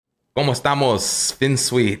¿Cómo estamos,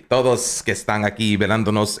 FinSuite? Todos que están aquí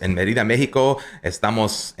velándonos en Mérida, México.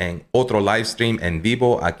 Estamos en otro live stream en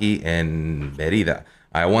vivo aquí en Mérida.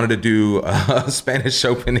 I wanted to do a Spanish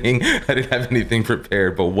opening. I didn't have anything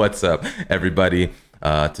prepared, but what's up, everybody?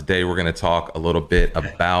 Today we're going to talk a little bit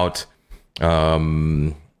about how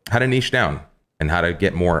to niche down and how to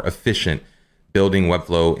get more efficient building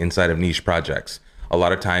Webflow inside of niche projects. A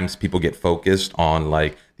lot of times people get focused on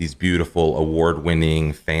like these beautiful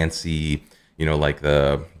award-winning fancy, like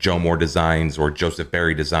the Joe Moore Designs or Joseph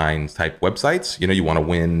Barry Designs type websites. You want to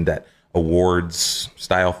win that awards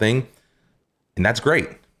style thing, and that's great,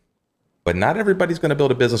 but not everybody's going to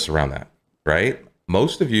build a business around that, right?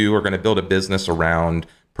 Most of you are going to build a business around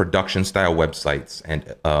production style websites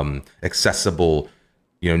and accessible,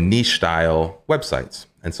 niche style websites.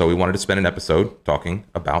 And so we wanted to spend an episode talking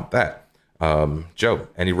about that. Joe,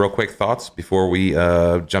 any real quick thoughts before we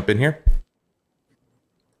jump in here?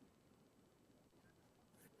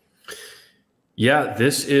 Yeah,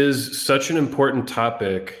 this is such an important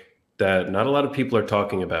topic that not a lot of people are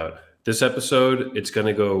talking about. This episode, it's going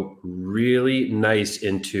to go really nice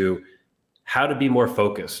into how to be more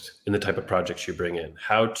focused in the type of projects you bring in,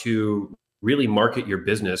 how to really market your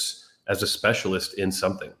business as a specialist in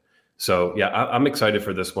something. So yeah, I'm excited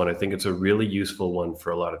for this one. I think it's a really useful one for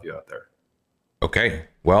a lot of you out there. Okay,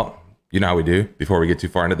 well, you know how we do. Before we get too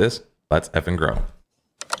far into this, let's effing grow.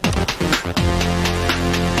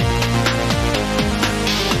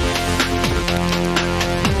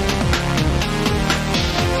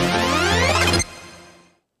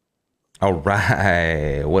 All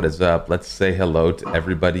right, what is up? Let's say hello to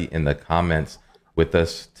everybody in the comments with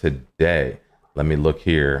us today. Let me look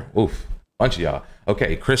here. Oof, bunch of y'all.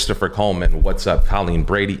 Okay, Christopher Coleman, what's up? Colleen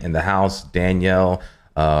Brady in the house. Danielle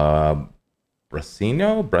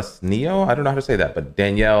Brasnio, I don't know how to say that, but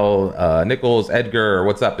Danielle Nichols, Edgar,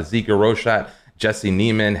 what's up? Ezekiel Roshat, Jesse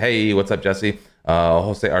Neiman, hey, what's up, Jesse?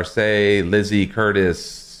 Jose Arce, Lizzie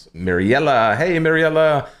Curtis, Miriella, hey,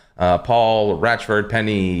 Miriella. Paul Ratchford,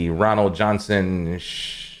 Penny, Ronald Johnson,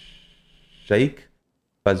 Sheikh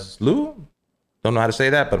Bazlou. Don't know how to say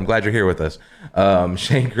that, but I'm glad you're here with us.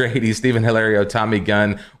 Shane Grady, Stephen Hilario, Tommy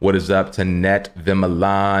Gunn, what is up? Tanet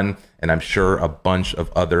Vimalan, and I'm sure a bunch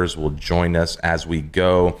of others will join us as we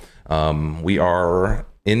go. We are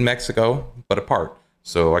in Mexico, but apart.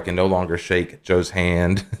 So I can no longer shake Joe's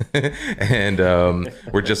hand. And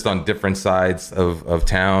we're just on different sides of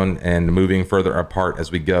town and moving further apart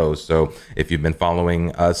as we go. So if you've been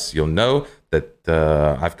following us, you'll know that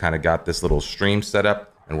I've kind of got this little stream set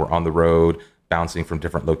up and we're on the road bouncing from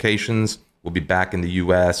different locations. We'll be back in the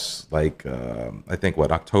US like, I think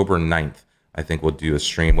October 9th. I think we'll do a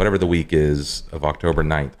stream, whatever the week is of October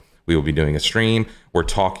 9th. We will be doing a stream. We're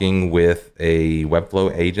talking with a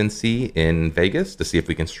Webflow agency in Vegas to see if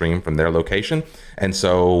we can stream from their location. And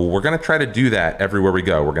so we're going to try to do that everywhere we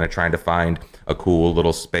go. We're going to try to find a cool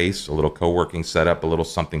little space, a little co-working setup, a little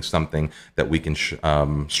something that we can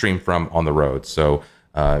stream from on the road. So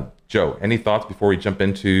Joe, any thoughts before we jump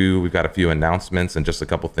into, we've got a few announcements and just a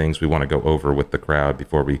couple things we want to go over with the crowd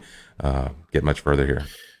before we get much further here.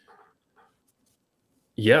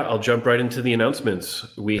 Yeah, I'll jump right into the announcements.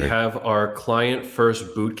 We have our Client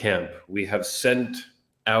First Bootcamp. We have sent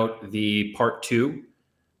out the part 2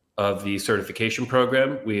 of the certification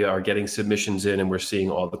program. We are getting submissions in and we're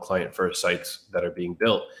seeing all the Client First sites that are being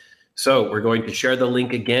built. So we're going to share the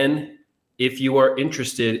link again. If you are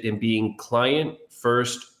interested in being Client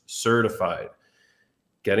First certified,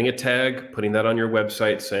 getting a tag, putting that on your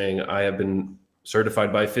website saying, I have been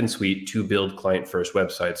certified by FinSuite to build Client First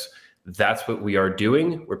websites. That's what we are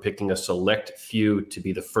doing. We're picking a select few to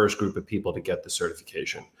be the first group of people to get the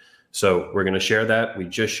certification. So we're going to share that. We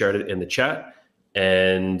just shared it in the chat.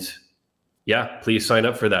 And yeah, please sign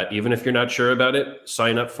up for that. Even if you're not sure about it,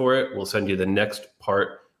 sign up for it. We'll send you the next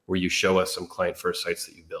part where you show us some client first sites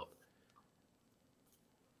that you built.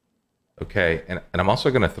 Okay. And I'm also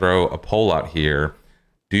going to throw a poll out here.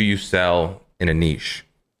 Do you sell in a niche?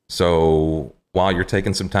 So while you're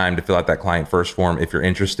taking some time to fill out that client first form, if you're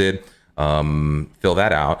interested, fill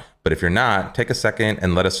that out. But if you're not, take a second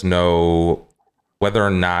and let us know whether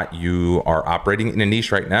or not you are operating in a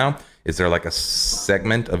niche right now. Is there like a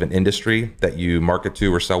segment of an industry that you market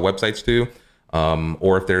to or sell websites to?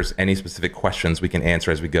 Or if there's any specific questions we can answer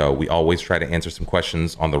as we go. We always try to answer some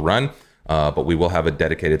questions on the run, but we will have a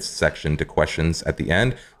dedicated section to questions at the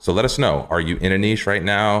end. So let us know, are you in a niche right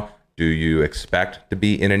now? Do you expect to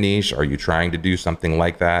be in a niche? Are you trying to do something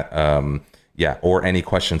like that? Yeah, or any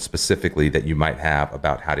questions specifically that you might have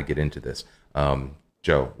about how to get into this.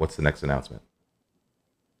 Joe, what's the next announcement?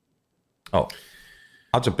 Oh,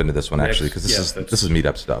 I'll jump into this one actually because Yeah, this is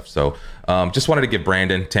meetup stuff. So just wanted to give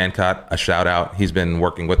Brandon Tancott a shout out. He's been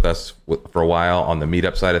working with us for a while on the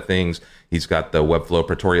meetup side of things. He's got the Webflow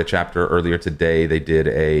Pretoria chapter. Earlier today, they did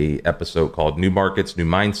a episode called New Markets, New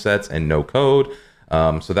Mindsets, and No Code.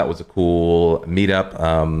 So that was a cool meetup.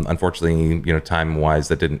 Unfortunately, time wise,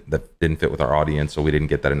 that didn't fit with our audience, so we didn't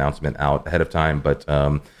get that announcement out ahead of time. But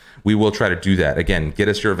we will try to do that. Again, get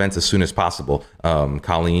us your events as soon as possible.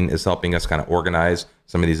 Colleen is helping us kind of organize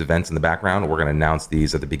some of these events in the background. We're going to announce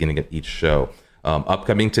these at the beginning of each show.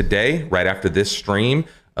 Upcoming today, right after this stream,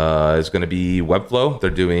 is going to be Webflow. They're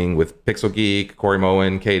doing with Pixel Geek, Corey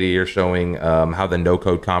Moen, Katie are showing how the No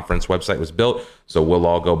Code Conference website was built. So we'll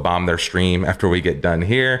all go bomb their stream after we get done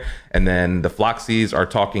here. And then the Floxies are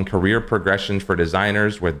talking career progressions for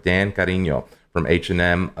designers with Dan Carino from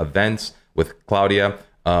H&M Events with Claudia.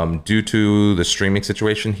 Due to the streaming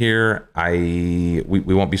situation here, we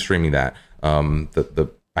won't be streaming that.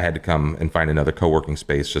 I had to come and find another co-working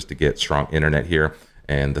space just to get strong internet here,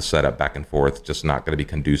 and the setup back and forth just not going to be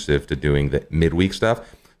conducive to doing the midweek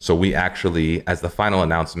stuff. So we actually, as the final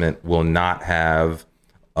announcement, will not have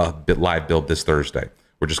a live build this Thursday.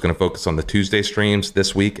 We're just going to focus on the Tuesday streams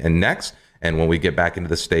this week and next. And when we get back into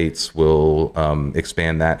the States, we'll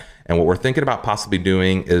expand that. And what we're thinking about possibly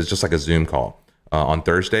doing is just like a Zoom call on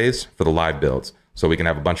Thursdays for the live builds. So we can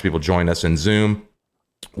have a bunch of people join us in Zoom.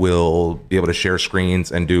 We'll be able to share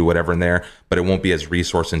screens and do whatever in there, but it won't be as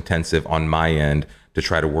resource intensive on my end to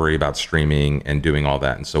try to worry about streaming and doing all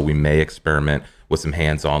that. And so we may experiment with some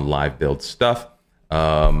hands-on live build stuff.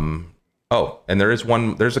 And there's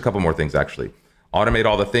a couple more things actually. Automate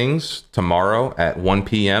all the things tomorrow at 1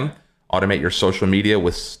 p.m. Automate your social media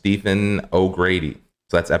with Stephen O'Grady.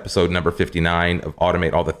 So that's episode number 59 of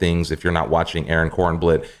Automate All the Things. If you're not watching Aaron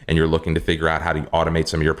Kornblit and you're looking to figure out how to automate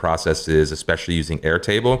some of your processes, especially using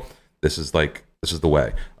Airtable, this is the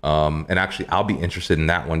way. And actually, I'll be interested in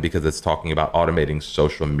that one because it's talking about automating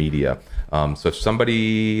social media. So if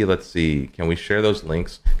somebody, let's see, can we share those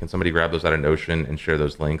links? Can somebody grab those out of Notion and share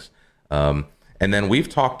those links? And then we've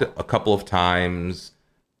talked a couple of times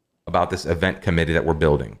about this event committee that we're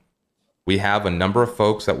building. We have a number of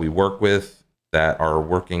folks that we work with that are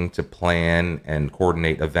working to plan and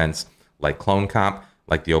coordinate events like Clone Comp,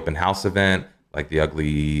 like the open house event, like the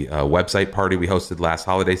ugly website party we hosted last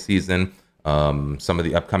holiday season, some of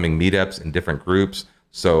the upcoming meetups in different groups.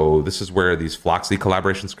 So this is where these Floxy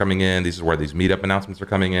collaborations are coming in. This is where these meetup announcements are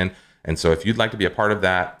coming in. And so if you'd like to be a part of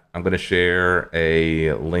that, I'm going to share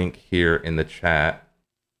a link here in the chat.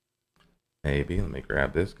 Maybe, let me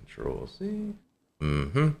grab this, Control C.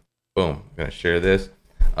 Boom, I'm going to share this.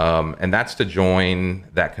 And that's to join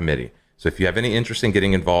that committee. So if you have any interest in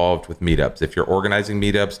getting involved with meetups, if you're organizing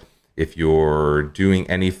meetups, if you're doing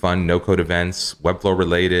any fun no-code events, Webflow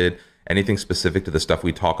related, anything specific to the stuff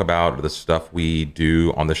we talk about or the stuff we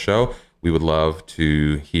do on the show, we would love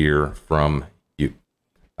to hear from you.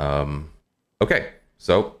 Okay,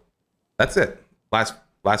 so that's it.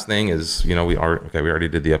 Last thing is, we already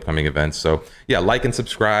did the upcoming events. So yeah, like and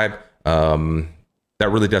subscribe. That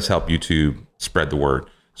really does help YouTube spread the word.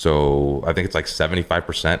 So I think it's like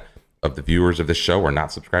 75% of the viewers of this show are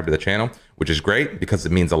not subscribed to the channel, which is great because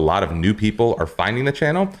it means a lot of new people are finding the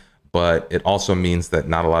channel, but it also means that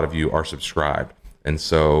not a lot of you are subscribed. And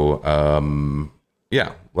so,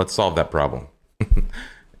 yeah, let's solve that problem.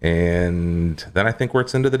 And then I think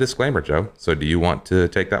it's into the disclaimer, Joe. So do you want to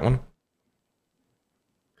take that one?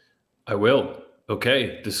 I will.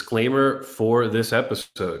 Okay, disclaimer for this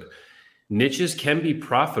episode. Niches can be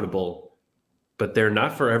profitable, but they're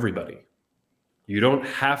not for everybody. You don't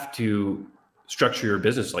have to structure your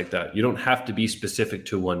business like that. You don't have to be specific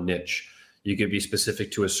to one niche. You could be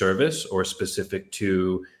specific to a service or specific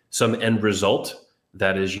to some end result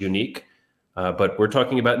that is unique. But we're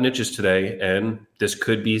talking about niches today, and this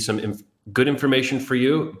could be some good information for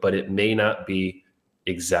you, but it may not be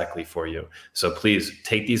exactly for you. So please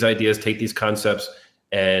take these ideas, take these concepts,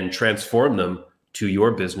 and transform them to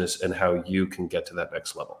your business and how you can get to that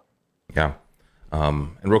next level. Yeah.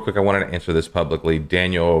 And real quick, I wanted to answer this publicly.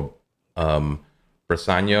 Daniel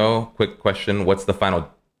Brasano, quick question. What's the final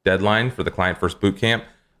deadline for the Client First Bootcamp?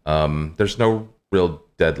 There's no real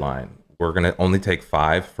deadline. We're going to only take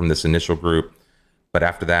 5 from this initial group, but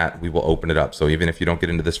after that, we will open it up. So even if you don't get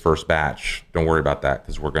into this first batch, don't worry about that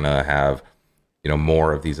because we're going to have,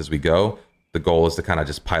 more of these as we go. The goal is to kind of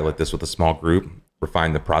just pilot this with a small group,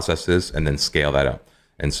 refine the processes, and then scale that up.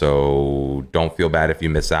 And so don't feel bad if you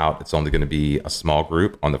miss out. It's only going to be a small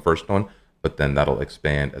group on the first one, but then that'll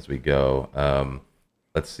expand as we go.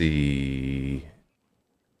 Let's see.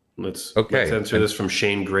 Let's answer this from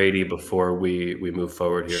Shane Grady before we move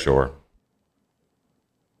forward here. Sure.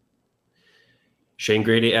 Shane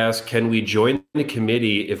Grady asks, can we join the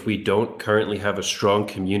committee if we don't currently have a strong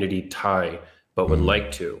community tie, but would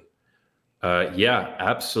like to? Yeah,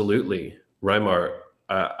 absolutely. Reimar,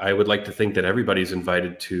 I would like to think that everybody's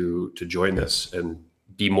invited to join this and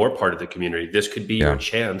be more part of the community. This could be your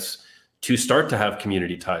chance to start to have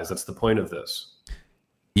community ties. That's the point of this.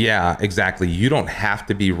 Yeah, exactly. You don't have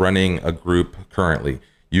to be running a group currently.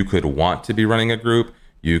 You could want to be running a group.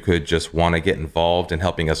 You could just want to get involved in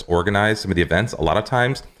helping us organize some of the events. A lot of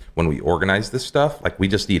times when we organize this stuff, like we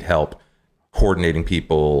just need help coordinating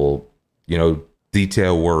people, you know,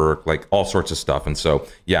 detail work, like all sorts of stuff. And so,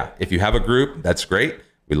 yeah, if you have a group, that's great.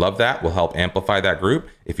 We love that. We'll help amplify that group.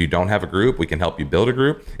 If you don't have a group, we can help you build a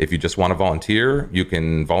group. If you just want to volunteer, you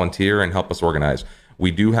can volunteer and help us organize.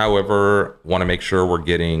 We do, however, want to make sure we're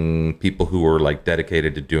getting people who are like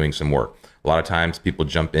dedicated to doing some work. A lot of times people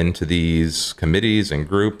jump into these committees and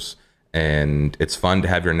groups, and it's fun to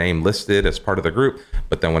have your name listed as part of the group.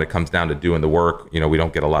 But then when it comes down to doing the work, you know, we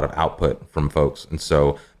don't get a lot of output from folks. And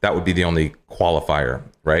so that would be the only qualifier,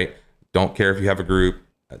 right? Don't care if you have a group,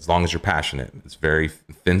 as long as you're passionate. It's very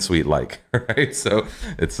thin, sweet like, right? So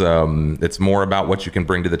it's more about what you can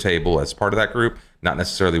bring to the table as part of that group, not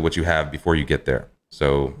necessarily what you have before you get there.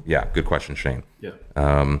 So yeah, good question, Shane.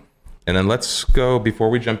 Yeah. And then let's go, before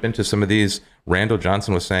we jump into some of these, Randall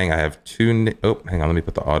Johnson was saying, I have two, oh, hang on, let me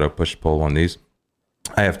put the auto push pull on these.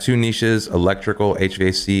 I have two niches, electrical,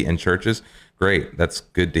 HVAC, and churches. Great, that's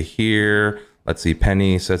good to hear. Let's see,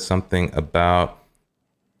 Penny said something about,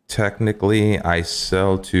 technically, I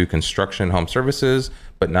sell to construction home services,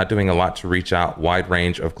 but not doing a lot to reach out wide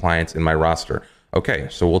range of clients in my roster. Okay,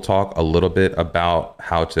 so we'll talk a little bit about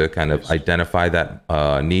how to kind of identify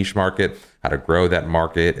that niche market, how to grow that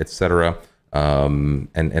market, et cetera,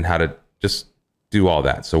 and how to just do all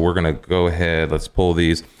that. So we're gonna go ahead, let's pull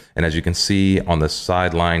these. And as you can see on the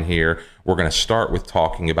sideline here, we're gonna start with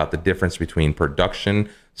talking about the difference between production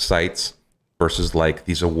sites versus like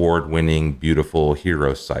these award-winning, beautiful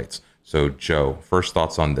hero sites. So Joe, first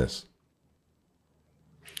thoughts on this?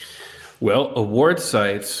 Well, award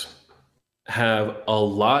sites have a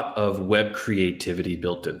lot of web creativity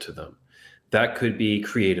built into them. That could be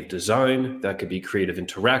creative design, that could be creative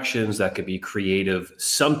interactions, that could be creative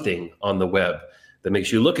something on the web that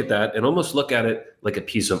makes you look at that and almost look at it like a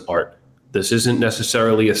piece of art. This isn't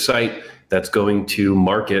necessarily a site that's going to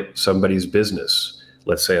market somebody's business,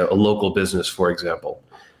 let's say a local business, for example.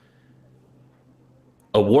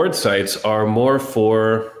 Award sites are more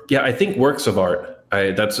for, yeah, I think works of art.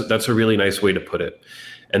 That's a really nice way to put it.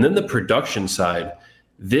 And then the production side,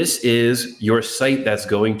 this is your site that's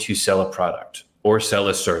going to sell a product or sell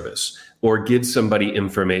a service or give somebody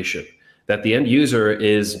information that the end user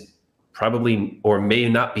is probably or may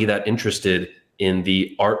not be that interested in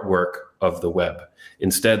the artwork of the web.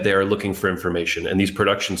 Instead, they are looking for information, and these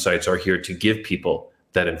production sites are here to give people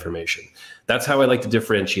that information. That's how I like to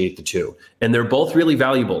differentiate the two. And they're both really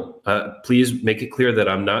valuable. Please make it clear that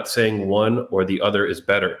I'm not saying one or the other is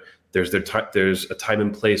better. There's a time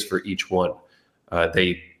and place for each one.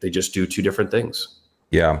 They just do two different things.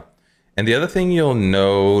 Yeah. And the other thing you'll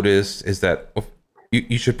notice is that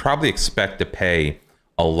you should probably expect to pay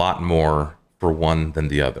a lot more for one than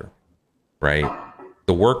the other, right?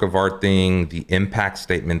 The work of art thing, the impact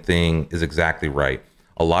statement thing is exactly right.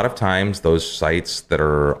 A lot of times those sites that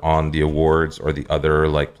are on the awards or the other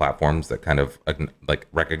like platforms that kind of like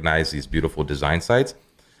recognize these beautiful design sites,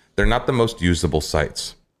 they're not the most usable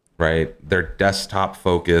sites, right? They're desktop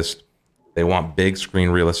focused. They want big screen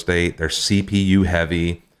real estate. They're CPU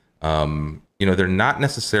heavy. They're not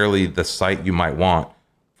necessarily the site you might want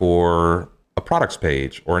for a products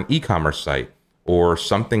page or an e-commerce site or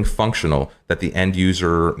something functional that the end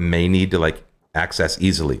user may need to like access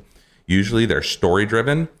easily. Usually they're story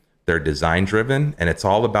driven, they're design driven, and it's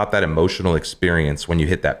all about that emotional experience when you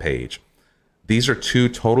hit that page. These are two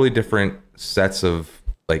totally different sets of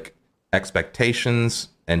like expectations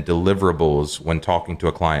and deliverables when talking to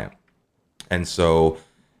a client. And so,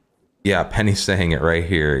 yeah, Penny's saying it right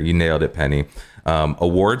here. You nailed it, Penny.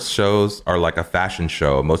 Awards shows are like a fashion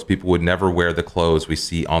show. Most people would never wear the clothes we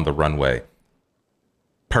see on the runway.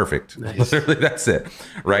 Perfect. Nice. Literally, that's it,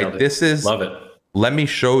 right? This is, love it. Let me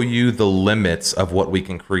show you the limits of what we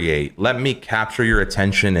can create. Let me capture your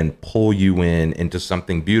attention and pull you into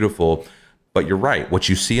something beautiful. But you're right. What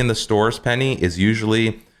you see in the stores, Penny, is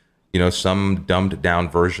usually, some dumbed down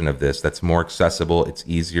version of this that's more accessible. It's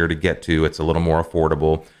easier to get to. It's a little more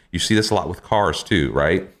affordable. You see this a lot with cars too,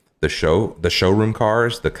 right? The showroom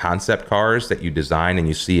cars, the concept cars that you design and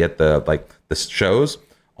you see at the shows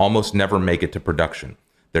almost never make it to production.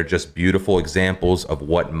 They're just beautiful examples of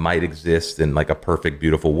what might exist in like a perfect,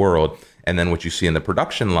 beautiful world. And then what you see in the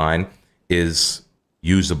production line is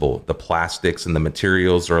usable. The plastics and the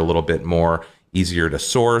materials are a little bit more easier to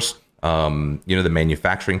source. The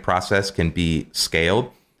manufacturing process can be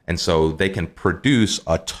scaled. And so they can produce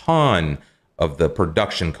a ton of the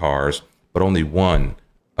production cars, but only one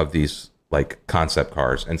of these like concept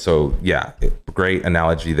cars. And so, yeah, great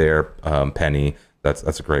analogy there, Penny.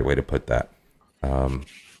 That's a great way to put that.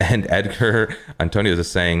 And Edgar Antonio is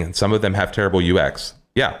saying some of them have terrible UX.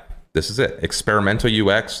 Yeah, this is it. Experimental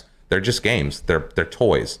UX. They're just games. They're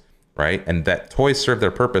toys, right? And that toys serve their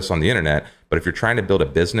purpose on the internet. But if you're trying to build a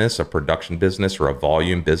business, a production business, or a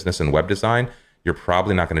volume business in web design, you're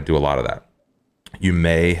probably not going to do a lot of that. You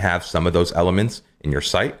may have some of those elements in your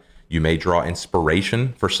site. You may draw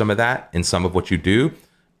inspiration for some of that in some of what you do,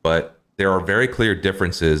 but there are very clear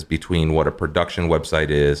differences between what a production website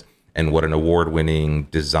is and what an award-winning,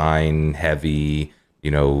 design-heavy,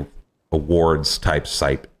 awards type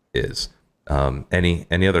site is.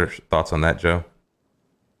 Any other thoughts on that, Joe?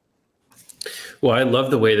 Well, I love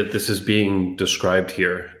the way that this is being described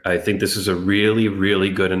here. I think this is a really, really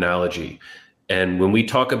good analogy. And when we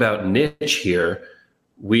talk about niche here,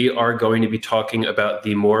 we are going to be talking about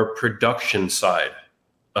the more production side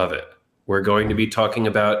of it. We're going to be talking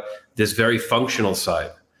about this very functional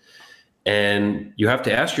side. And you have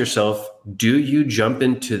to ask yourself, do you jump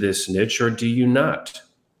into this niche or do you not?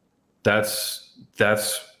 That's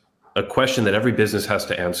a question that every business has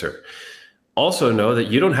to answer. Also know that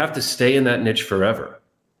you don't have to stay in that niche forever.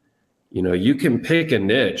 You can pick a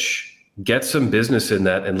niche, get some business in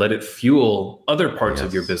that, and let it fuel other parts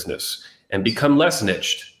of your business and become less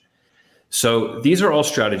niched. So these are all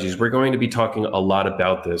strategies. We're going to be talking a lot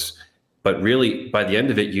about this, but really by the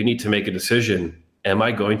end of it, you need to make a decision. Am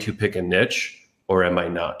I going to pick a niche or am I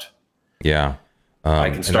not? Yeah. I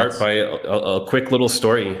can start by a quick little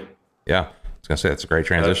story. Yeah. I was going to say, that's a great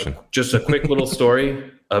transition. Just a quick little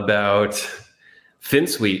story about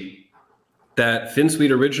FinSuite. That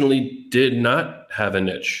FinSuite originally did not have a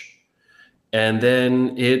niche. And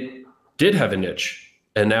then it did have a niche.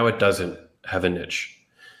 And now it doesn't have a niche.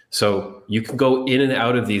 So you can go in and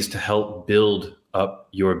out of these to help build up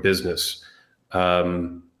your business.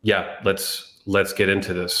 Let's get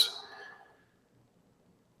into this.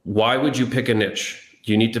 Why would you pick a niche?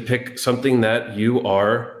 You need to pick something that you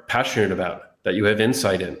are passionate about, that you have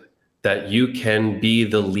insight in, that you can be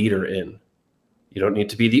the leader in. You don't need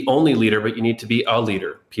to be the only leader, but you need to be a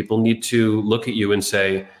leader. People need to look at you and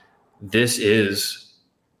say, this is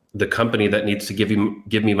the company that needs to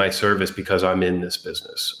give me my service because I'm in this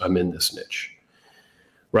business. I'm in this niche.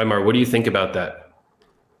 Reimar, what do you think about that?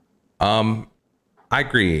 I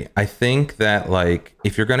agree. I think that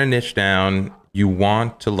if you're going to niche down, you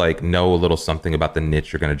want to know a little something about the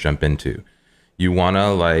niche you're going to jump into. You want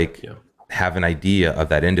to have an idea of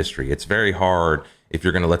that industry. It's very hard if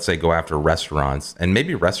you're going to, let's say, go after restaurants, and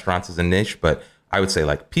maybe restaurants is a niche, but I would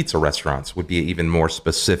say pizza restaurants would be an even more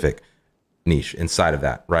specific niche inside of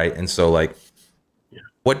that, right? And so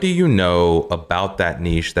what do you know about that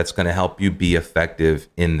niche that's going to help you be effective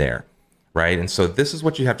in there, right? And so this is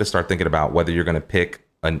what you have to start thinking about, whether you're going to pick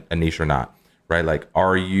a niche or not, right?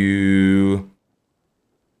 Are you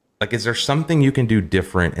is there something you can do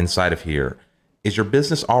different inside of here? Is your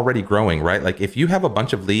business already growing, right? If you have a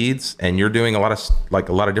bunch of leads and you're doing a lot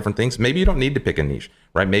of different things, maybe you don't need to pick a niche,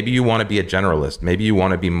 right? Maybe you want to be a generalist. Maybe you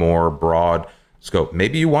want to be more broad scope.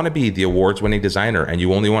 Maybe you want to be the awards-winning designer and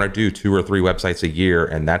you only want to do 2 or 3 websites a year,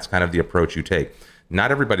 and that's kind of the approach you take.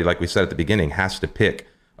 Not everybody, like we said at the beginning, has to pick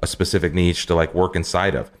a specific niche to work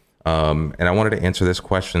inside of. And I wanted to answer this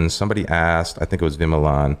question. Somebody asked, I think it was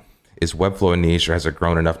Vimalan, is Webflow a niche or has it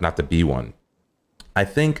grown enough not to be one? I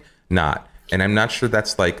think not. And I'm not sure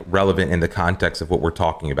that's relevant in the context of what we're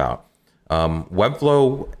talking about.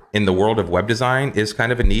 Webflow in the world of web design is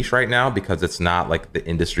kind of a niche right now because it's not the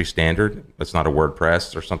industry standard. It's not a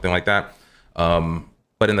WordPress or something like that.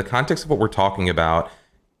 But in the context of what we're talking about,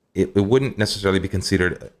 it wouldn't necessarily be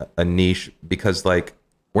considered a niche because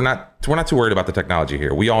we're not too worried about the technology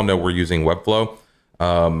here. We all know we're using Webflow.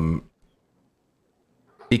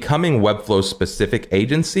 Becoming Webflow specific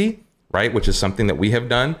agency, right, which is something that we have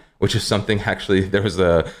done, which is something actually there was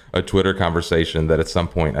a Twitter conversation that at some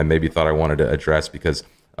point I maybe thought I wanted to address because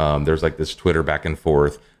there's this Twitter back and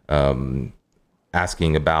forth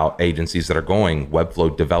asking about agencies that are going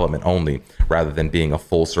Webflow development only rather than being a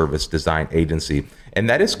full service design agency. And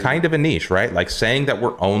that is kind of a niche, right? Saying that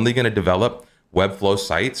we're only going to develop Webflow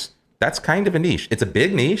sites, that's kind of a niche. It's a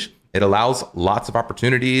big niche. It allows lots of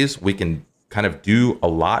opportunities. We can kind of do a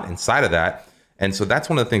lot inside of that. And so that's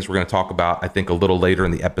one of the things we're going to talk about, I think, a little later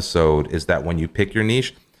in the episode, is that when you pick your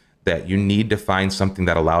niche, that you need to find something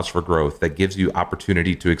that allows for growth, that gives you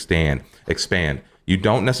opportunity to expand. You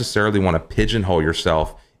don't necessarily want to pigeonhole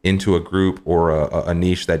yourself into a group or a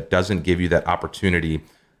niche that doesn't give you that opportunity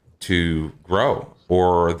to grow,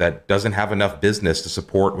 or that doesn't have enough business to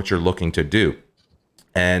support what you're looking to do.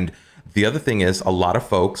 And the other thing is, a lot of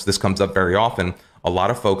folks, this comes up very often, a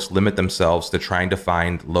lot of folks limit themselves to trying to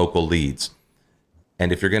find local leads.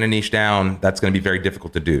 And if you're going to niche down, that's going to be very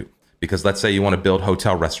difficult to do. Because let's say you want to build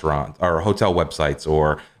hotel restaurants or hotel websites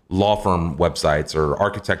or law firm websites or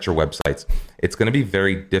architecture websites, it's going to be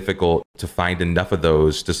very difficult to find enough of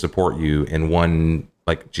those to support you in one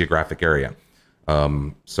like geographic area.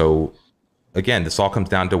 So again, this all comes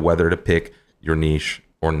down to whether to pick your niche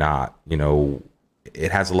or not. You know,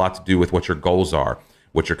 it has a lot to do with what your goals are,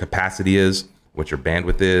 what your capacity is, what your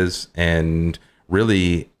bandwidth is, and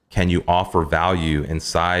really, can you offer value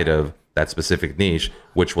inside of that specific niche,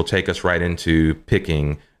 which will take us right into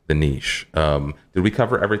picking the niche. Did we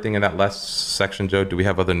cover everything in that last section, Joe? Do we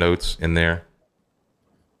have other notes in there?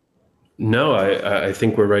 No, I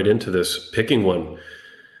think we're right into this. Picking one.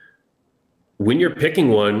 When you're picking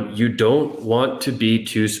one, you don't want to be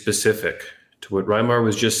too specific. To what Reimar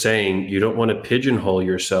was just saying, you don't want to pigeonhole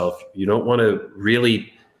yourself. You don't want to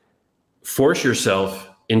really force yourself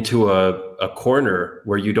into a corner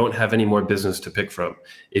where you don't have any more business to pick from.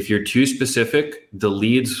 If you're too specific, the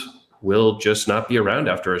leads will just not be around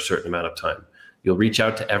after a certain amount of time. You'll reach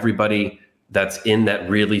out to everybody that's in that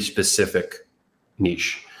really specific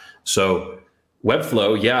niche. So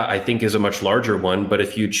Webflow, yeah, I think is a much larger one, but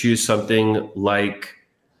if you choose something like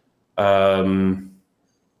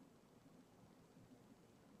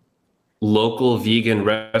local vegan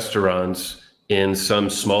restaurants in some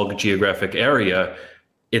small geographic area,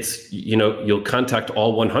 it's, you know, you'll contact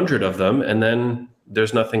all 100 of them and then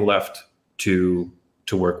there's nothing left to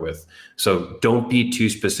work with. So don't be too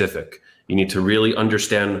specific. You need to really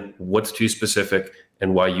understand what's too specific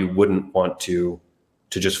and why you wouldn't want to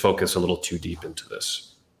just focus a little too deep into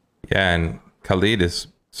this. Yeah, and Khalid is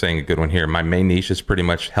saying a good one here. My main niche is pretty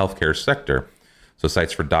much healthcare sector. So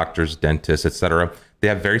sites for doctors, dentists, etc. They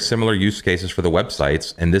have very similar use cases for the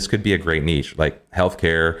websites, and this could be a great niche. Like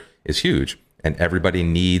healthcare is huge, and everybody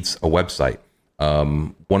needs a website.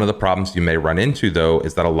 One of the problems you may run into, though,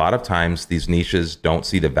 is that a lot of times these niches don't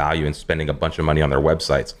see the value in spending a bunch of money on their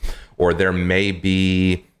websites. Or there may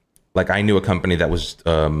be, like I knew a company that was,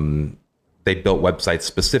 they built websites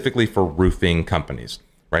specifically for roofing companies,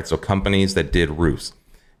 right? So companies that did roofs.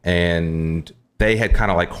 And they had kind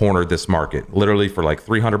of like cornered this market, literally for like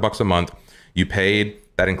 $300 a month. You paid,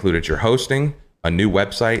 that included your hosting, a new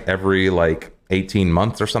website every like 18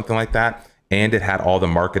 months or something like that. And it had all the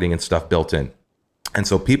marketing and stuff built in. And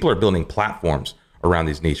so people are building platforms around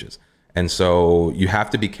these niches. And so you have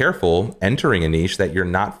to be careful entering a niche that you're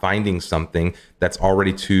not finding something that's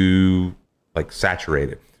already too like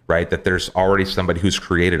saturated, right? That there's already somebody who's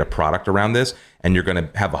created a product around this, and you're going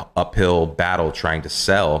to have an uphill battle trying to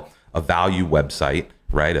sell a value website,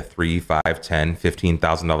 right? A $3, $5, $10, $15,000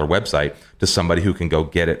 website to somebody who can go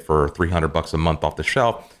get it for $300 a month off the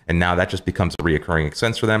shelf. And now that just becomes a reoccurring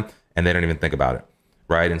expense for them, and they don't even think about it.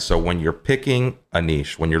 Right. And so when you're picking a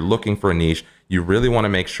niche, when you're looking for a niche, you really want to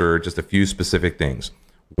make sure just a few specific things.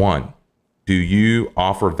 One, do you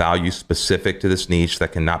offer value specific to this niche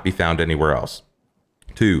that cannot be found anywhere else?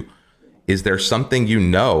 Two, is there something you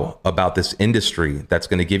know about this industry that's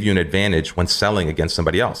going to give you an advantage when selling against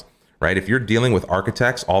somebody else? Right. If you're dealing with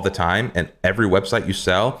architects all the time and every website you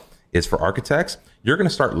sell is for architects, you're going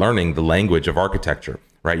to start learning the language of architecture.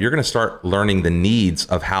 Right? You're going to start learning the needs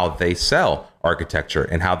of how they sell architecture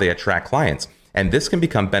and how they attract clients. And this can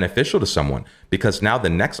become beneficial to someone, because now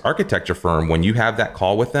the next architecture firm, when you have that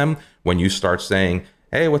call with them, when you start saying,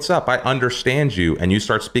 hey, what's up? I understand you. And you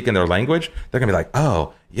start speaking their language, they're going to be like,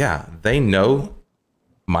 oh, yeah, they know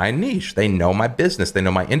my niche. They know my business. They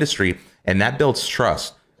know my industry. And that builds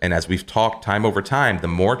trust. And as we've talked time over time, the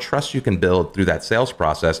more trust you can build through that sales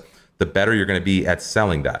process, the better you're going to be at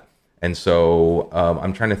selling that. And so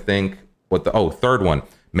I'm trying to think what third one,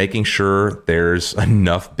 making sure there's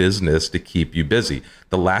enough business to keep you busy.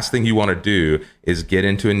 The last thing you want to do is get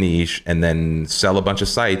into a niche and then sell a bunch of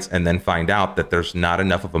sites and then find out that there's not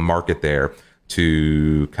enough of a market there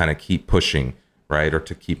to kind of keep pushing, right? Or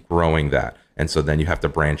to keep growing that. And so then you have to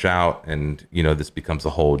branch out, and, you know, this becomes a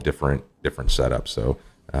whole different setup. So,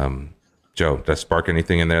 Joe, does that spark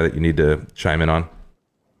anything in there that you need to chime in on?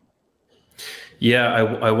 Yeah,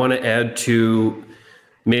 I want to add to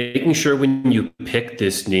making sure when you pick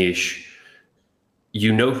this niche,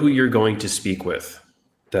 you know who you're going to speak with.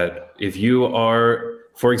 that if you are,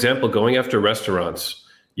 for example, going after restaurants,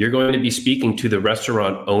 you're going to be speaking to the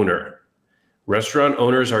restaurant owner. Restaurant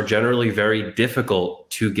owners are generally very difficult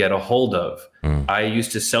to get a hold of. I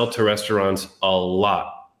used to sell to restaurants a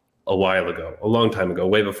lot a while ago, a long time ago,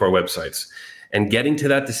 way before websites. And getting to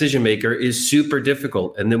that decision maker is super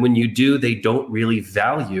difficult. And then when you do, they don't really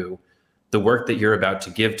value the work that you're about to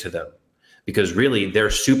give to them, because really they're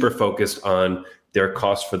super focused on their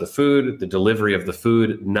cost for the food, the delivery of the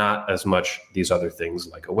food, not as much these other things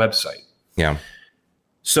like a website. Yeah.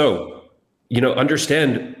 So,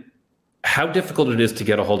 understand how difficult it is to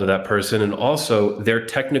get a hold of that person, and also their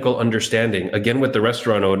technical understanding. Again, with the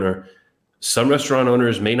restaurant owner, some restaurant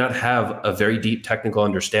owners may not have a very deep technical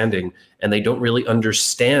understanding, and they don't really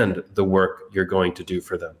understand the work you're going to do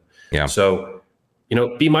for them. Yeah. So,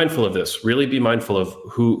 be mindful of this. Really be mindful of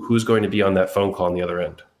who's going to be on that phone call on the other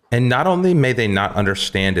end. And not only may they not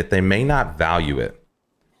understand it, they may not value it,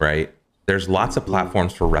 right? There's lots of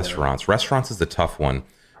platforms for restaurants. Yeah. Restaurants is a tough one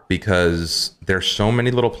because there's so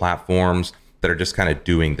many little platforms that are just kind of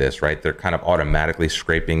doing this, right? They're kind of automatically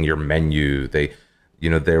scraping your menu.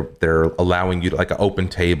 They're allowing you to, like, an open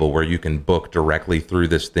table where you can book directly through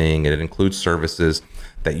this thing, and it includes services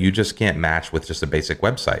that you just can't match with just a basic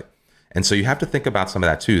website. And so you have to think about some of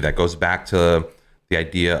that too. That goes back to the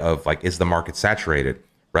idea of, like, is the market saturated?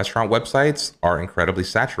 Restaurant websites are incredibly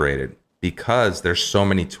saturated because there's so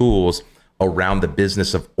many tools around the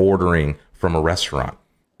business of ordering from a restaurant,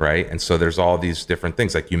 right? And so there's all these different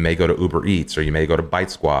things, like you may go to Uber Eats, or you may go to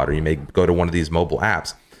Bite Squad, or you may go to one of these mobile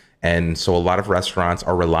apps. And so a lot of restaurants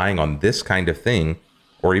are relying on this kind of thing,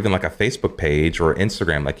 or even like a Facebook page or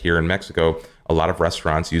Instagram. Like here in Mexico, a lot of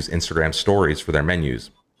restaurants use Instagram stories for their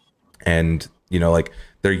menus. And, like,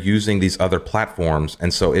 they're using these other platforms.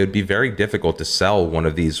 And so it would be very difficult to sell one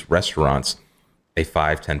of these restaurants a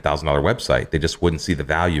 $5,000, $10,000 website. They just wouldn't see the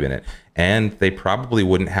value in it. And they probably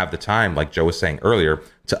wouldn't have the time, like Joe was saying earlier,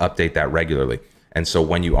 to update that regularly. And so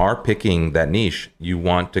when you are picking that niche, you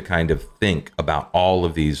want to kind of think about all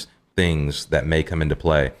of these things that may come into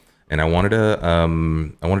play. And I wanted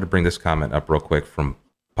to bring this comment up real quick from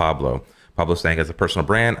Pablo. Pablo saying, as a personal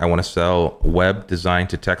brand, I want to sell web design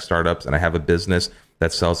to tech startups, and I have a business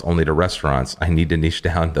that sells only to restaurants. I need to niche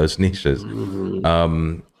down those niches.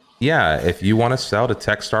 Yeah, if you want to sell to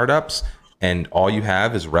tech startups and all you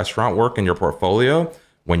have is restaurant work in your portfolio,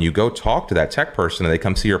 when you go talk to that tech person and they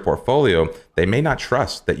come see your portfolio, they may not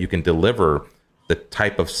trust that you can deliver the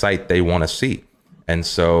type of site they want to see. And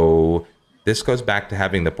so this goes back to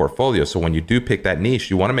having the portfolio. So when you do pick that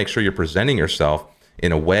niche, you want to make sure you're presenting yourself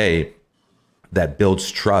in a way that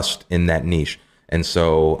builds trust in that niche. And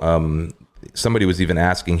so somebody was even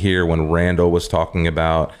asking here when Randall was talking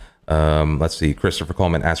about, Christopher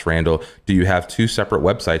Coleman asked Randall, do you have two separate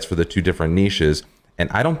websites for the two different niches? And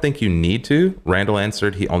I don't think you need to. Randall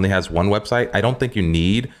answered he only has one website. I don't think you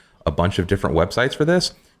need a bunch of different websites for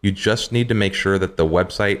this. You just need to make sure that the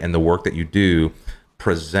website and the work that you do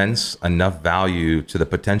presents enough value to the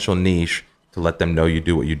potential niche to let them know you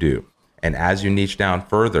do what you do. And as you niche down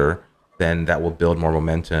further, then that will build more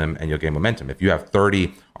momentum and you'll gain momentum. If you have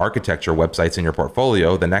 30 architecture websites in your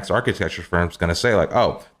portfolio, the next architecture firm is going to say, like,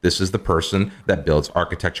 oh, this is the person that builds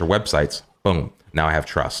architecture websites. Boom. Now I have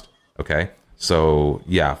trust. Okay. So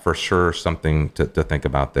yeah, for sure, something to think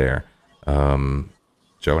about there.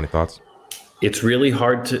 Joe, any thoughts? It's really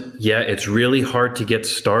hard to get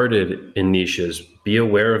started in niches. Be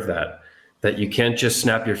aware of that you can't just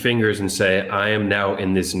snap your fingers and say, I am now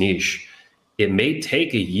in this niche. It may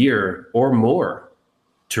take a year or more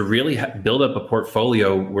to really build up a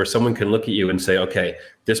portfolio where someone can look at you and say, okay,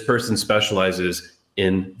 this person specializes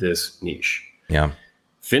in this niche. Yeah.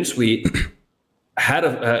 FinSuite had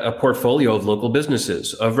a portfolio of local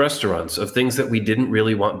businesses, of restaurants, of things that we didn't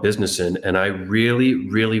really want business in. And I really,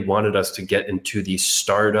 really wanted us to get into the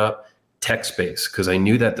startup tech space because I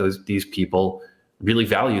knew that these people really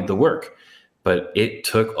valued the work. But it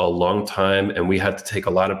took a long time, and we had to take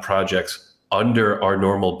a lot of projects under our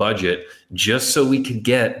normal budget just so we could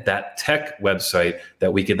get that tech website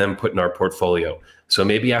that we could then put in our portfolio. So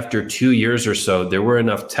maybe after 2 years or so, there were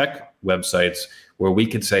enough tech websites where we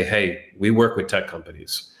could say, hey, we work with tech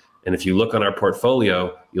companies. And if you look on our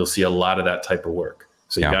portfolio, you'll see a lot of that type of work.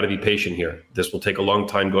 So you got to be patient here. This will take a long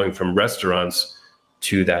time going from restaurants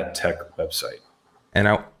to that tech website. And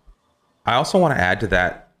I also want to add to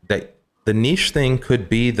that the niche thing could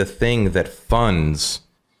be the thing that funds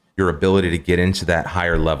your ability to get into that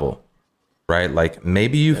higher level, right? Like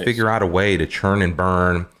maybe you figure out a way to churn and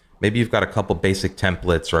burn. Maybe you've got a couple basic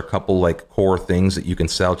templates or a couple like core things that you can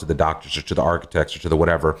sell to the doctors or to the architects or to the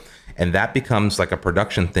whatever. And that becomes like a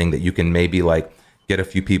production thing that you can maybe like get a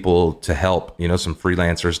few people to help, some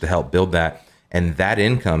freelancers to help build that. And that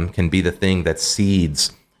income can be the thing that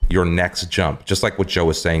seeds your next jump. Just like what Joe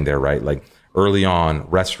was saying there, right? Like early on,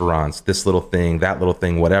 restaurants, this little thing, that little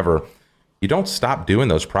thing, whatever. You don't stop doing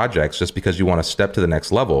those projects just because you want to step to the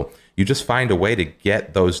next level. You just find a way to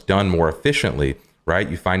get those done more efficiently, right?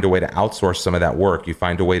 You find a way to outsource some of that work. You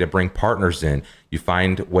find a way to bring partners in. You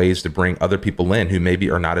find ways to bring other people in who maybe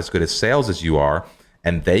are not as good at sales as you are,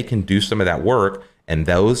 and they can do some of that work. And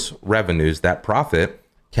those revenues, that profit,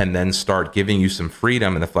 can then start giving you some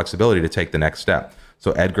freedom and the flexibility to take the next step.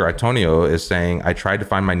 So Edgar Antonio is saying, I tried to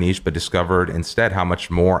find my niche, but discovered instead how much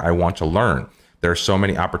more I want to learn. There are so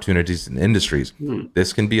many opportunities in industries.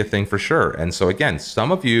 This can be a thing for sure. And so again,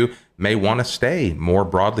 some of you may want to stay more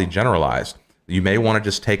broadly generalized. You may want to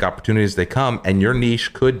just take opportunities as they come, and your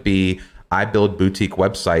niche could be, I build boutique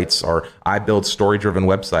websites, or I build story-driven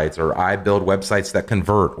websites, or I build websites that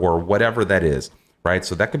convert, or whatever that is, right?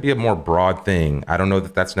 So that could be a more broad thing. I don't know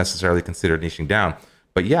that that's necessarily considered niching down,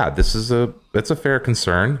 but yeah, it's a fair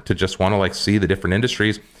concern to just want to like see the different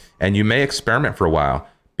industries, and you may experiment for a while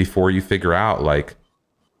before you figure out like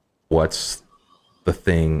what's the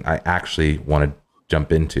thing I actually want to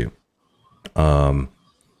jump into.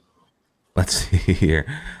 Let's see here.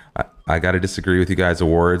 I got to disagree with you guys.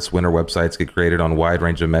 Awards winner websites get created on a wide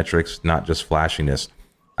range of metrics, not just flashiness.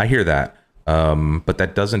 I hear that, but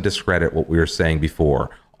that doesn't discredit what we were saying before.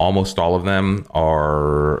 Almost all of them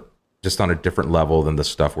are just on a different level than the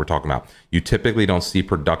stuff we're talking about. You typically don't see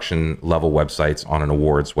production level websites on an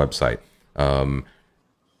awards website.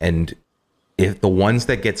 And if the ones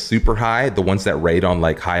that get super high, the ones that rate on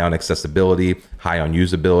like high on accessibility, high on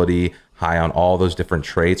usability, high on all those different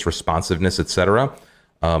traits, responsiveness, etc.,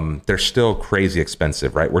 they're still crazy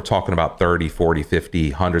expensive, right? We're talking about 30, 40,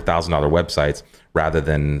 50, $100,000 websites rather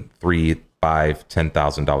than $3, $5,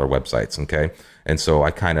 $10,000 websites. Okay. And so I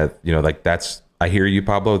kind of, like I hear you,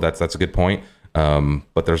 Pablo, that's a good point.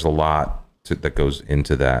 But there's a lot that goes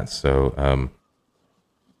into that. So,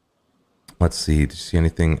 let's see. Did you see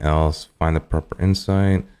anything else? Find the proper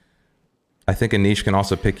insight. I think a niche can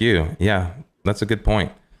also pick you. Yeah, that's a good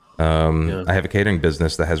point. I have a catering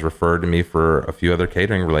business that has referred to me for a few other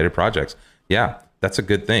catering related projects. Yeah, that's a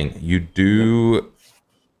good thing. You do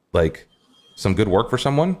like some good work for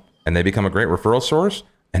someone and they become a great referral source.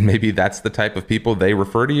 And maybe that's the type of people they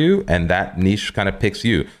refer to you, and that niche kind of picks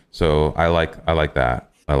you. So I like that.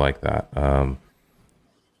 I like that.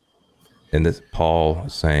 And this Paul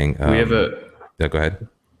saying, we have yeah, go ahead.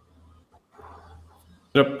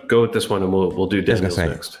 Nope, go with this one, and we'll do Daniel's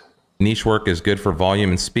next. Niche work is good for volume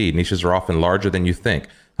and speed. Niches are often larger than you think.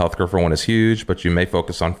 Healthcare for one is huge, but you may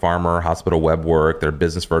focus on pharma, hospital web work, their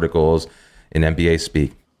business verticals in MBA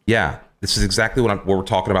speak. Yeah, this is exactly what we're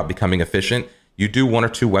talking about, becoming efficient. You do one or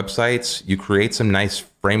two websites, you create some nice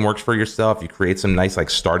frameworks for yourself, you create some nice like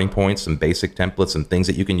starting points, some basic templates and things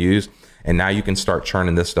that you can use. And now you can start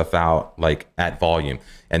churning this stuff out like at volume.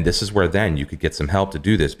 And this is where then you could get some help to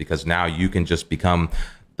do this, because now you can just become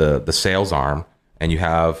the sales arm, and you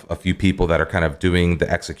have a few people that are kind of doing the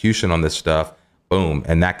execution on this stuff. Boom.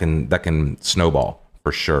 And that can snowball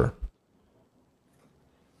for sure.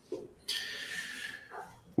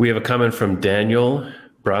 We have a comment from Daniel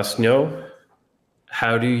Brasno.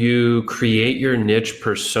 How do you create your niche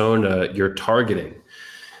persona you're targeting?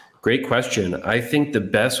 Great question. I think the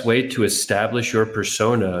best way to establish your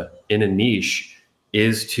persona in a niche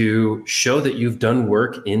is to show that you've done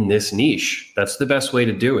work in this niche. That's the best way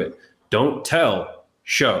to do it. Don't tell,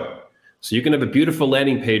 show. So you can have a beautiful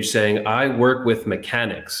landing page saying, I work with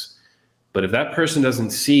mechanics. But if that person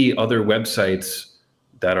doesn't see other websites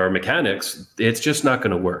that are mechanics, it's just not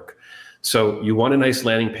going to work. So you want a nice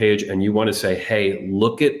landing page, and you want to say, hey,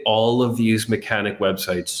 look at all of these mechanic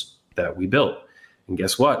websites that we built. And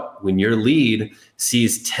guess what? When your lead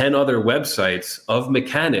sees 10 other websites of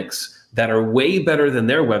mechanics that are way better than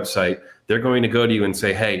their website, they're going to go to you and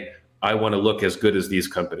say, hey, I want to look as good as these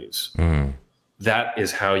companies. That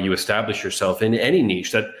is how you establish yourself in any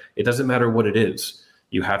niche. That it doesn't matter what it is.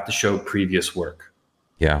 You have to show previous work.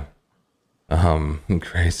 Yeah.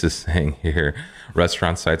 Grace is saying here,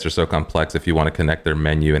 restaurant sites are so complex if you want to connect their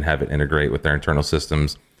menu and have it integrate with their internal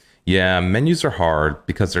systems. Yeah, menus are hard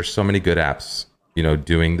because there's so many good apps,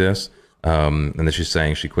 doing this. And then she's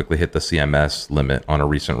saying she quickly hit the CMS limit on a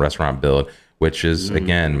recent restaurant build, which is,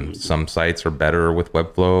 again, some sites are better with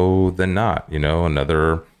Webflow than not.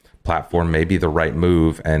 Another platform may be the right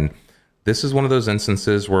move. And this is one of those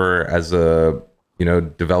instances where, as a,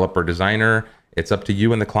 developer designer, it's up to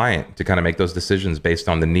you and the client to kind of make those decisions based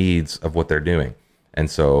on the needs of what they're doing. And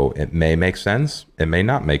so it may make sense. It may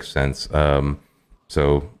not make sense.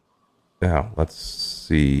 So yeah, let's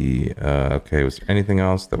see. Okay, was there anything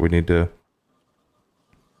else that we need to?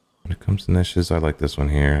 When it comes to niches, I like this one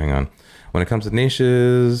here. Hang on. When it comes to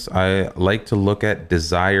niches, I like to look at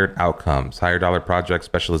desired outcomes, higher dollar projects,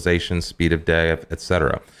 specialization, speed of dev,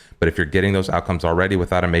 etc. But if you're getting those outcomes already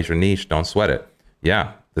without a major niche, don't sweat it.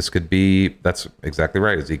 Yeah, this could be, that's exactly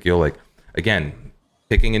right, Ezekiel. Like, again,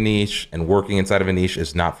 picking a niche and working inside of a niche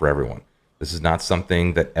is not for everyone. This is not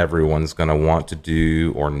something that everyone's going to want to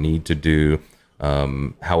do or need to do.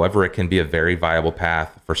 However, it can be a very viable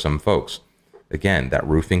path for some folks. Again, that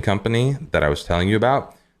roofing company that I was telling you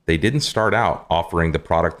about, they didn't start out offering the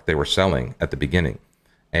product that they were selling at the beginning.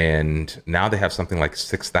 And now they have something like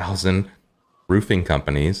 6,000 roofing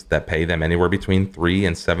companies that pay them anywhere between $300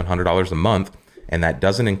 and $700 a month. And that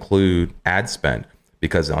doesn't include ad spend,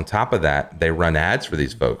 because on top of that, they run ads for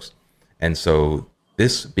these folks. And so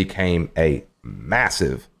this became a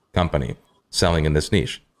massive company selling in this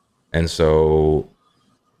niche. And so,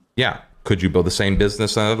 yeah, could you build the same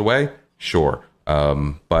business another way? Sure.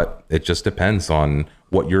 But it just depends on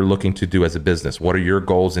what you're looking to do as a business. What are your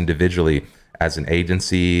goals individually as an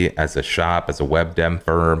agency, as a shop, as a web dev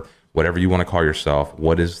firm, whatever you want to call yourself?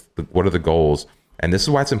 What are the goals? And this is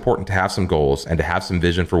why it's important to have some goals and to have some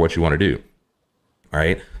vision for what you want to do. All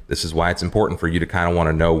right. This is why it's important for you to kind of want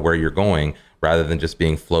to know where you're going rather than just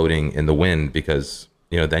being floating in the wind, because,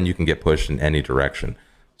 then you can get pushed in any direction.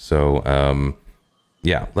 So,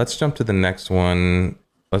 yeah, let's jump to the next one.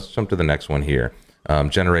 Let's jump to the next one here.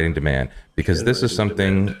 Generating demand, because this is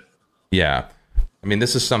something, demand. Yeah. I mean,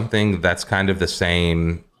 this is something that's kind of the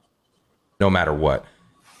same no matter what.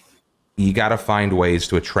 You got to find ways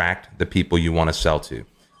to attract the people you want to sell to.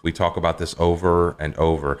 We talk about this over and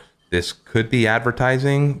over. This could be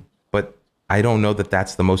advertising, but I don't know that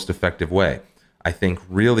that's the most effective way. I think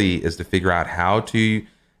really is to figure out how do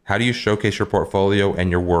you showcase your portfolio and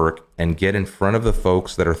your work and get in front of the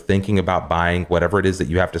folks that are thinking about buying whatever it is that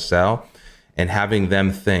you have to sell, and having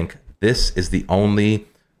them think this is the only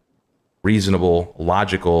reasonable,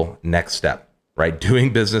 logical next step, right?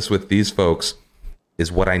 Doing business with these folks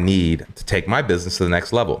is what I need to take my business to the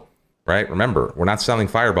next level, right? Remember, we're not selling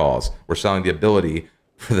fireballs. We're selling the ability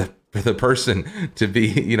for the person to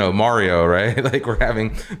be, Mario, right? Like, we're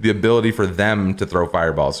having the ability for them to throw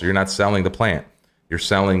fireballs. So you're not selling the plant. You're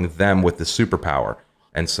selling them with the superpower.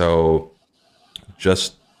 And so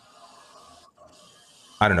just,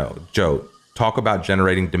 I don't know, Joe, talk about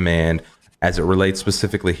generating demand as it relates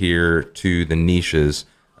specifically here to the niches.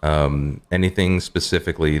 Anything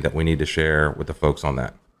specifically that we need to share with the folks on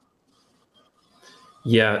that?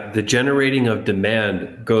 Yeah, the generating of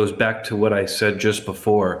demand goes back to what I said just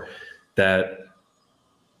before, that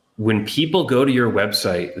when people go to your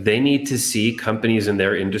website, they need to see companies in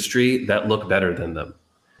their industry that look better than them.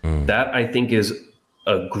 That, I think, is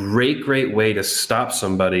a great way to stop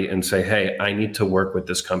somebody and say, hey, I need to work with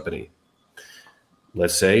this company.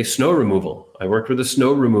 Let's say snow removal. I worked with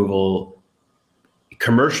a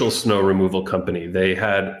commercial snow removal company. They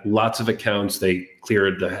had lots of accounts. They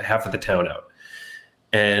cleared half of the town out.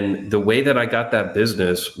 And the way that I got that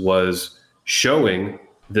business was showing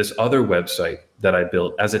this other website that I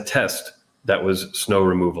built as a test that was snow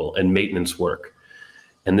removal and maintenance work.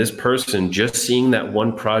 And this person, just seeing that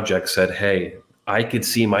one project, said, hey, I could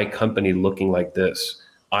see my company looking like this.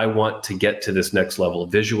 I want to get to this next level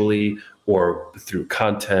visually, or through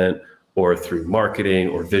content, or through marketing,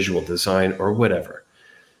 or visual design, or whatever.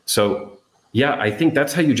 So yeah, I think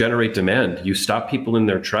that's how you generate demand. You stop people in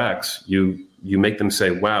their tracks. You make them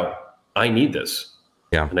say, wow, I need this.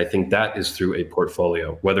 Yeah. And I think that is through a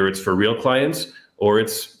portfolio, whether it's for real clients or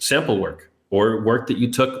it's sample work or work that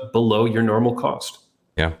you took below your normal cost.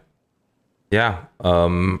 Yeah. Yeah.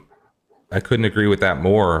 I couldn't agree with that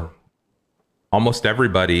more. Almost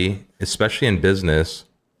everybody, especially in business,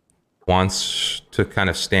 wants to kind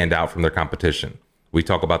of stand out from their competition. We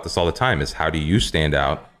talk about this all the time, is how do you stand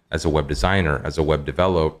out as a web designer, as a web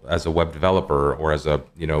developer, or as a,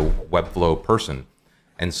 Webflow person.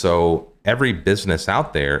 And so every business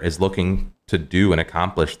out there is looking to do and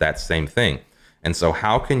accomplish that same thing. And so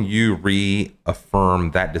how can you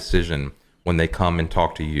reaffirm that decision when they come and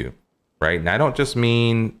talk to you, right? And I don't just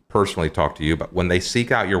mean personally talk to you, but when they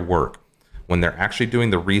seek out your work, when they're actually doing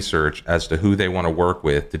the research as to who they want to work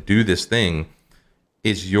with to do this thing,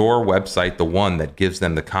 is your website the one that gives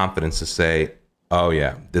them the confidence to say, oh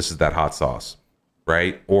yeah, this is that hot sauce,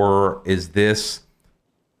 right? Or is this,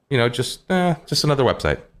 just another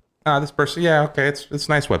website? This person, yeah, okay, it's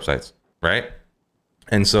nice websites, right?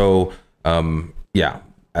 And so, yeah,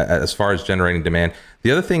 as far as generating demand,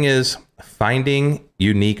 the other thing is finding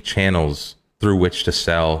unique channels through which to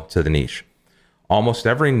sell to the niche. almost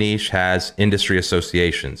every niche has industry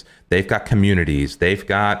associations. They've got communities. They've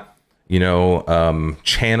got,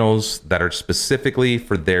 channels that are specifically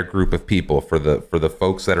for their group of people, for the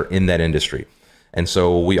folks that are in that industry. And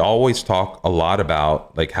so we always talk a lot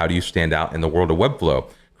about, like, how do you stand out in the world of Webflow?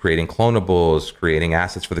 Creating clonables, creating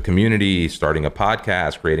assets for the community, starting a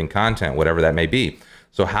podcast, creating content, whatever that may be.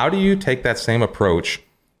 So how do you take that same approach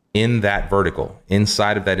in that vertical,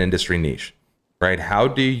 inside of that industry niche, right? How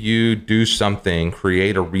do you do something,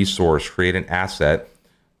 create a resource, create an asset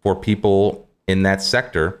for people in that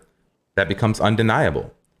sector that becomes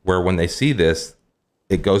undeniable, where when they see this,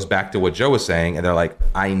 it goes back to what Joe was saying, and they're like,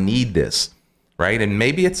 I need this, right? And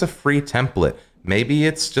maybe it's a free template. Maybe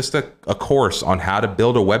it's just a course on how to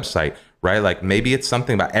build a website, right? Like maybe it's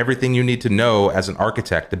something about everything you need to know as an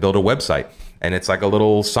architect to build a website. And it's like a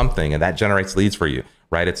little something, and that generates leads for you,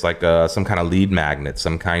 right? It's like some kind of lead magnet,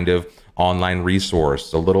 some kind of online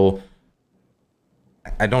resource, a little,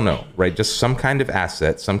 I don't know, right? Just some kind of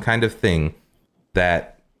asset, some kind of thing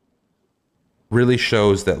that really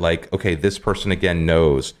shows that, like, okay, this person again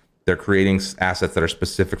knows they're creating assets that are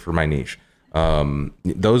specific for my niche.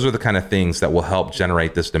 Those are the kind of things that will help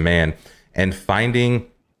generate this demand. And finding,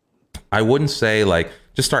 I wouldn't say like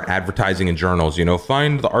just start advertising in journals,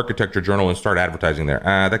 find the architecture journal and start advertising there.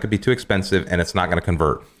 That could be too expensive and it's not going to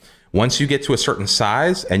convert. Once you get to a certain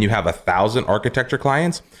size and you have 1,000 architecture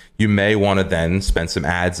clients, you may want to then spend some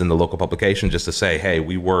ads in the local publication just to say, hey,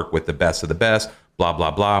 we work with the best of the best, blah,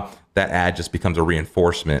 blah, blah. That ad just becomes a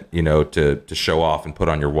reinforcement, to show off and put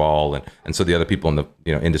on your wall. And so the other people in the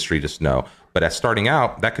industry just know. But as starting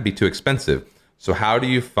out, that could be too expensive. So how do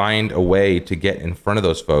you find a way to get in front of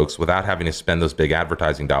those folks without having to spend those big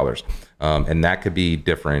advertising dollars? And that could be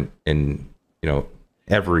different in,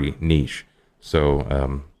 every niche.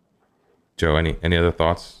 So, Joe, any other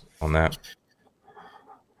thoughts on that?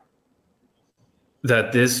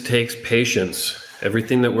 That this takes patience.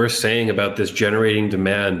 Everything that we're saying about this generating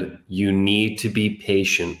demand, you need to be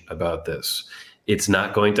patient about this. It's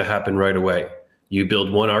not going to happen right away. You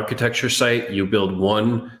build one architecture site, you build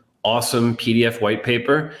one awesome PDF white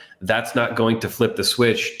paper, that's not going to flip the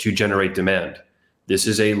switch to generate demand. This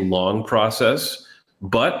is a long process,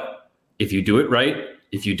 but if you do it right,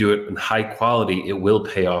 if you do it in high quality, it will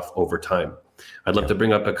pay off over time. I'd love to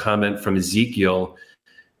bring up a comment from Ezekiel.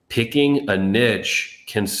 Picking a niche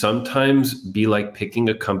can sometimes be like picking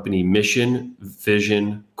a company mission,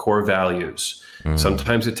 vision, core values.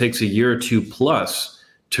 Sometimes it takes a year or two plus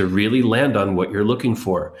to really land on what you're looking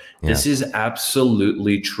for. Yeah. This is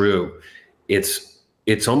absolutely true. It's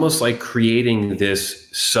almost like creating this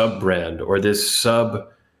sub brand or this sub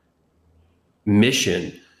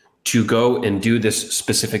mission to go and do this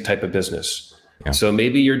specific type of business. Yeah. So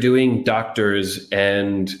maybe you're doing doctors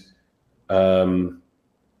and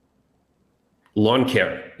lawn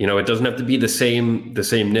care. It doesn't have to be the same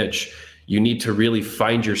niche. You need to really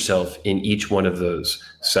find yourself in each one of those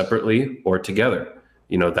separately or together.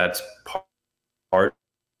 That's part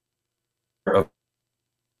of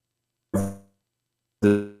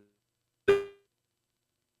the.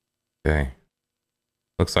 Okay.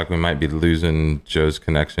 Looks like we might be losing Joe's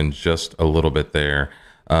connection just a little bit there.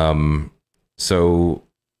 So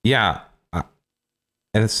yeah.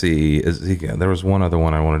 And let's see, there was one other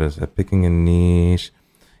one I wanted to say, picking a niche.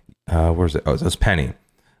 Where's it? Oh, it was Penny.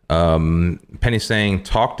 Penny's saying,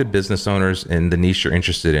 talk to business owners in the niche you're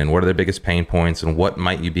interested in. What are their biggest pain points and what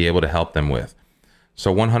might you be able to help them with?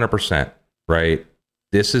 So 100%, right?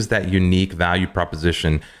 This is that unique value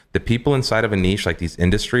proposition. The people inside of a niche, like these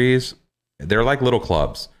industries, they're like little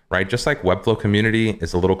clubs, right? Just like Webflow community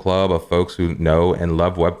is a little club of folks who know and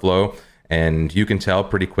love Webflow. And you can tell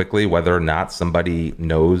pretty quickly whether or not somebody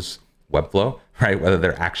knows Webflow, right? Whether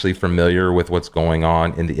they're actually familiar with what's going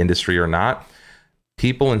on in the industry or not.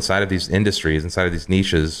 People inside of these industries, inside of these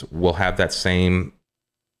niches, will have that same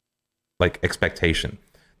like expectation.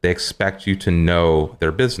 They expect you to know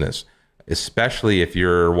their business, especially if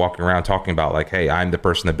you're walking around talking about like, hey, I'm the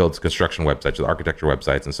person that builds construction websites or architecture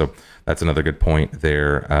websites. And so that's another good point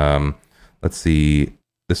there. Let's see.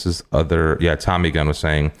 This is Tommy Gunn was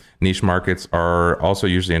saying niche markets are also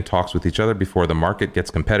usually in talks with each other before the market gets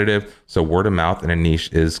competitive. So word of mouth in a niche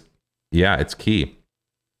it's key.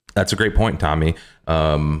 That's a great point, Tommy.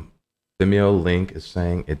 Vimeo link is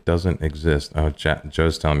saying it doesn't exist. Oh,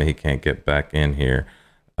 Joe's telling me he can't get back in here.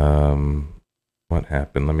 What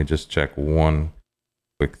happened? Let me just check one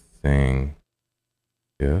quick thing.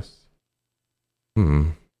 Yes.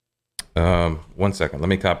 1 second. Let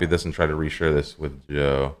me copy this and try to reshare this with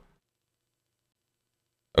Joe.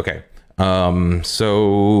 Okay.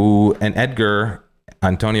 So, and Edgar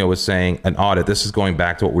Antonio was saying, an audit, this is going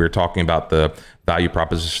back to what we were talking about, the value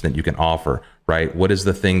proposition that you can offer, right? What is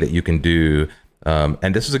the thing that you can do?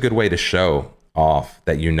 And this is a good way to show off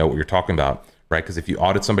that you know what you're talking about, right? Because if you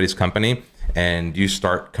audit somebody's company and you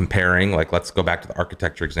start comparing, like let's go back to the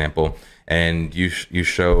architecture example, and you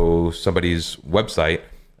show somebody's website,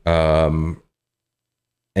 and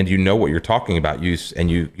you know what you're talking about, you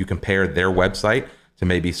compare their website to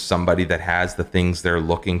maybe somebody that has the things they're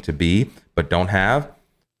looking to be but don't have,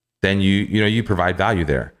 then you provide value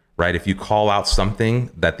there, right? If you call out something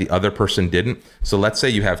that the other person didn't. So let's say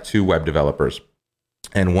you have 2 web developers,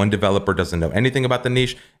 and one developer doesn't know anything about the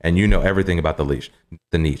niche and you know everything about the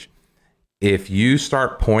niche. If you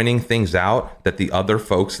start pointing things out that the other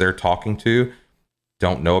folks they're talking to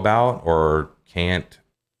don't know about or can't,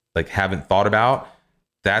 like, haven't thought about,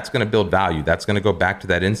 that's going to build value. That's going to go back to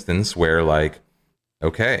that instance where, like,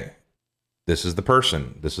 okay, this is the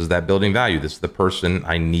person, this is that building value, this is the person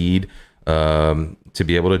I need to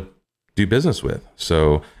be able to do business with.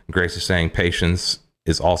 So Grace is saying patience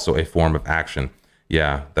is also a form of action.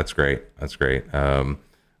 Yeah, that's great. That's great.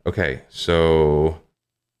 Okay, so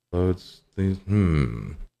loads these.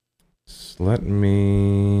 Give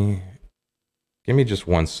me just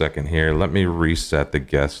 1 second here. Let me reset the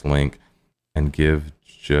guest link and give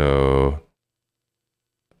Joe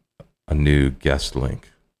a new guest link.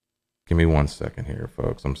 Give me 1 second here,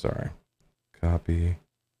 folks. I'm sorry. Copy.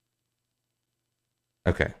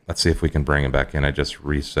 Okay, let's see if we can bring him back in. I just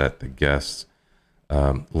reset the guest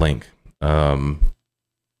link.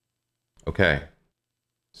 Okay,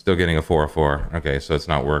 still getting a 404. Okay, so it's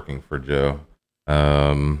not working for Joe.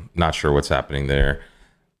 Not sure what's happening there,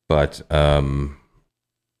 but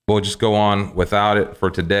we'll just go on without it for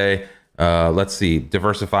today. Let's see,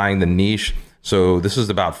 diversifying the niche. So this is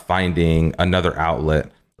about finding another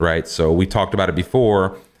outlet, right? So we talked about it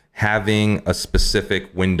before, having a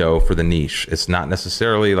specific window for the niche. It's not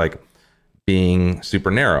necessarily like being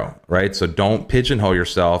super narrow, right? So don't pigeonhole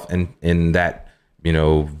yourself in that,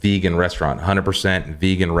 vegan restaurant, 100%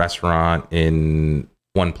 vegan restaurant in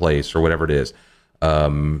one place or whatever it is.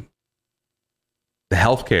 The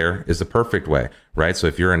healthcare is the perfect way, right? So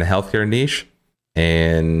if you're in a healthcare niche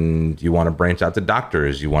and you want to branch out to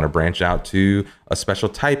doctors, you want to branch out to a special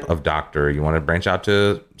type of doctor, you want to branch out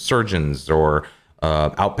to surgeons or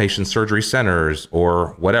outpatient surgery centers or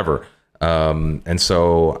whatever. And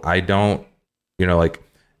so I don't,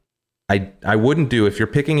 I wouldn't do, if you're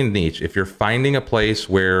picking a niche, if you're finding a place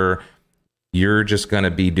where you're just going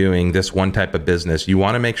to be doing this one type of business, you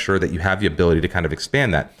want to make sure that you have the ability to kind of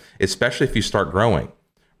expand that, especially if you start growing,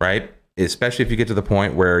 right? Especially if you get to the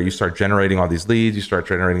point where you start generating all these leads, you start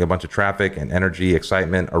generating a bunch of traffic and energy,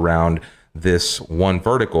 excitement around this one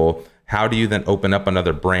vertical. How do you then open up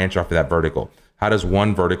another branch off of that vertical? How does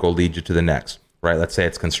one vertical lead you to the next, right? Let's say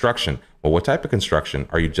it's construction. Well, what type of construction?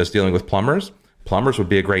 Are you just dealing with plumbers? Plumbers would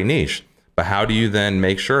be a great niche, but how do you then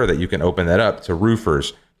make sure that you can open that up to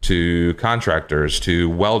roofers, to contractors, to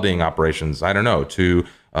welding operations, I don't know, to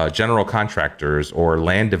general contractors or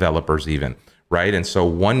land developers even, right? And so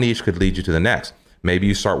one niche could lead you to the next. Maybe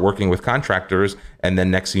you start working with contractors, and then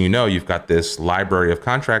next thing you know, you've got this library of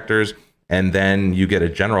contractors, and then you get a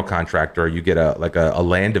general contractor, you get a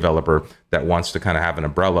land developer that wants to kind of have an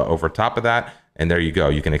umbrella over top of that, and there you go,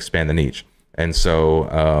 you can expand the niche. And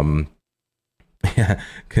so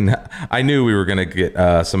I knew we were going to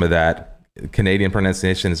get some of that. Canadian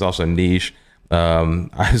pronunciation is also niche.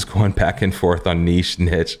 I was going back and forth on niche,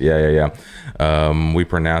 niche. Yeah. We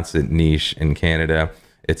pronounce it niche in Canada.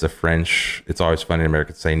 It's a French. It's always fun in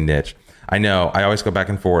America to say niche. I know. I always go back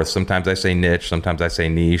and forth. Sometimes I say niche. Sometimes I say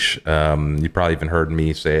niche. You probably even heard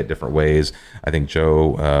me say it different ways. I think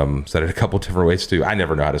Joe said it a couple different ways too. I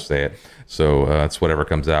never know how to say it. So it's whatever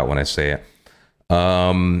comes out when I say it.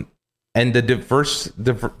 And the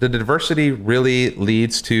diversity really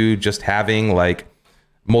leads to just having like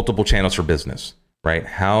multiple channels for business, right?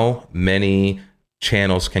 How many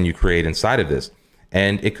channels can you create inside of this?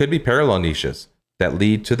 And it could be parallel niches that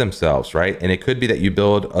lead to themselves, right? And it could be that you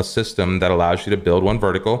build a system that allows you to build one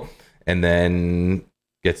vertical and then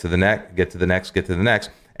get to the next.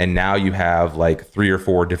 And now you have like 3 or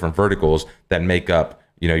 4 different verticals that make up,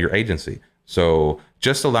 your agency. So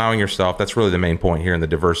just allowing yourself, that's really the main point here in the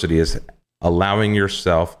diversity, is allowing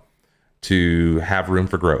yourself to have room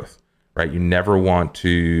for growth, right? You never want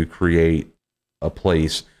to create a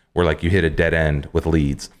place where like you hit a dead end with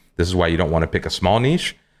leads. This is why you don't want to pick a small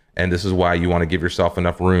niche. And this is why you want to give yourself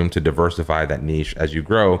enough room to diversify that niche as you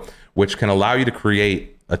grow, which can allow you to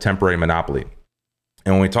create a temporary monopoly.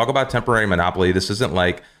 And when we talk about temporary monopoly, this isn't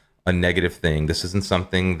like a negative thing. This isn't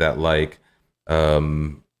something that like,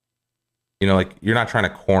 like you're not trying to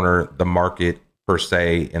corner the market per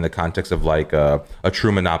se in the context of like a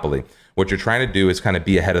true monopoly. What you're trying to do is kind of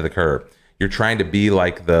be ahead of the curve. You're trying to be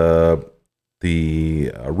like the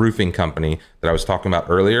roofing company that I was talking about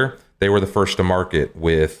earlier. They were the first to market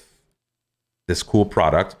with this cool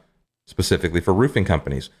product specifically for roofing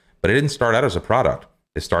companies, but it didn't start out as a product.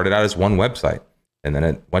 It started out as one website, and then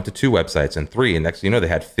it went to two websites and three, and next thing you know, they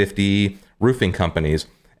had 50 roofing companies,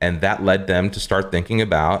 and that led them to start thinking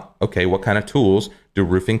about, okay, what kind of tools do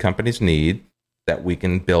roofing companies need that we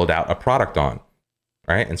can build out a product on,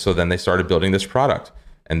 right? And so then they started building this product,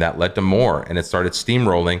 and that led to more, and it started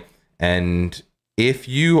steamrolling. And if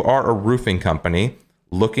you are a roofing company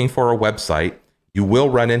looking for a website, you will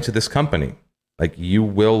run into this company. Like, you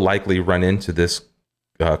will likely run into this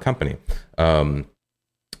company. And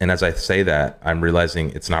as I say that, I'm realizing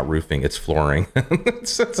it's not roofing, it's flooring.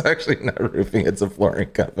 It's actually not roofing, it's a flooring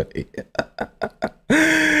company.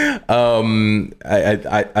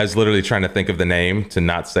 I was literally trying to think of the name to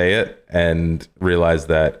not say it and realize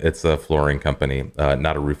that it's a flooring company,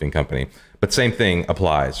 not a roofing company. But same thing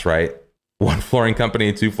applies, right? One flooring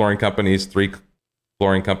company, two flooring companies, three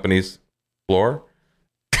flooring companies, floor.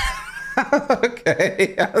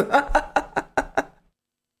 Okay.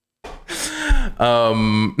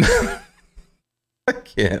 I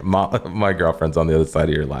can't. My girlfriend's on the other side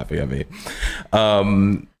of here laughing at me.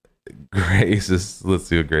 Let's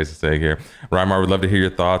see what Grace is saying here. Rymar, would love to hear your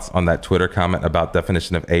thoughts on that Twitter comment about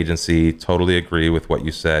definition of agency. Totally agree with what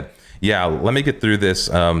you said. Yeah, let me get through this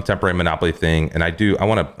temporary monopoly thing, and I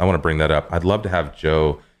want to bring that up. I'd love to have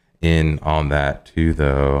Joe in on that too,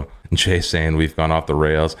 though. Jay saying we've gone off the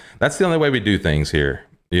rails. That's the only way we do things here.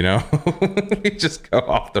 We just go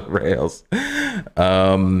off the rails.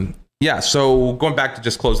 Yeah, so going back to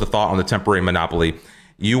just close the thought on the temporary monopoly,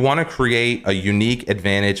 you want to create a unique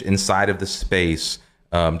advantage inside of the space.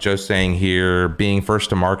 Joe's saying here, being first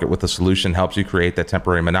to market with a solution helps you create that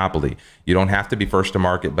temporary monopoly. You don't have to be first to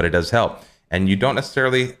market, but it does help. And you don't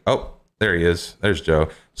necessarily, oh, there he is. There's Joe.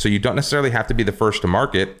 So you don't necessarily have to be the first to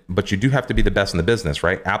market, but you do have to be the best in the business,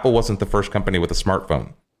 right? Apple wasn't the first company with a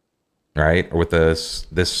smartphone, right? Or with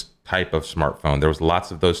this type of smartphone. There was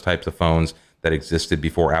lots of those types of phones that existed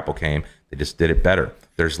before Apple came. They just did it better.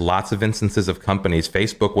 There's lots of instances of companies.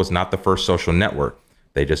 Facebook was not the first social network.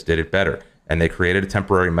 They just did it better. And they created a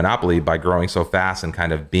temporary monopoly by growing so fast and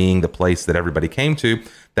kind of being the place that everybody came to,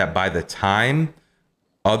 that by the time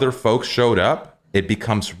other folks showed up, it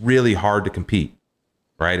becomes really hard to compete,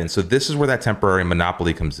 right? And so this is where that temporary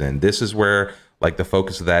monopoly comes in. This is where like the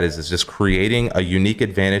focus of that is just creating a unique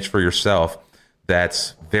advantage for yourself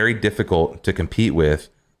that's very difficult to compete with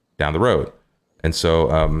down the road. And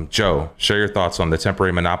so, Joe, share your thoughts on the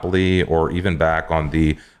temporary monopoly, or even back on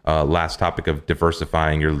the last topic of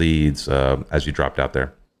diversifying your leads as you dropped out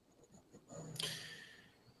there.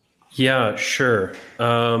 Yeah, sure.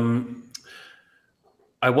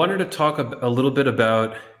 I wanted to talk a little bit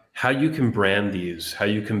about how you can brand these, how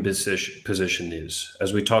you can position these.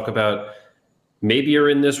 As we talk about, maybe you're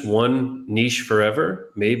in this one niche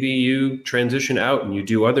forever. Maybe you transition out and you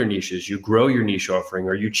do other niches. You grow your niche offering,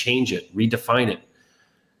 or you change it, redefine it.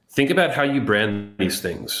 Think about how you brand these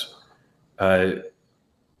things.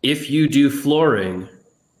 If you do flooring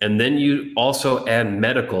and then you also add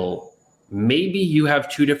medical, maybe you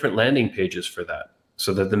have two different landing pages for that,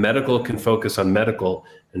 so that the medical can focus on medical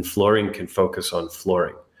and flooring can focus on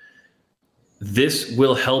flooring. This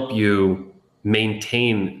will help you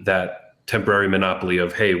maintain that temporary monopoly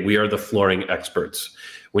of, hey, we are the flooring experts.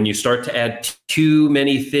 When you start to add too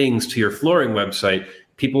many things to your flooring website,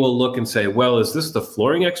 people will look and say, well, is this the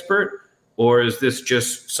flooring expert, or is this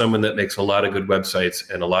just someone that makes a lot of good websites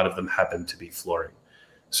and a lot of them happen to be flooring?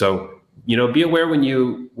 So, be aware when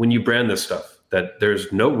you brand this stuff, that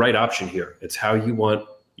there's no right option here. It's how you want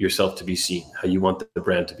yourself to be seen, how you want the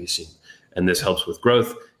brand to be seen. And this helps with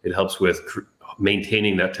growth. It helps with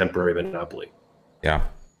maintaining that temporary monopoly. Yeah.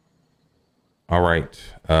 All right.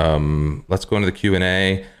 Let's go into the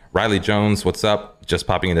Q&A. Riley Jones, what's up? Just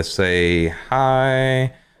popping in to say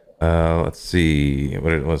hi. Let's see.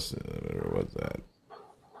 What was that?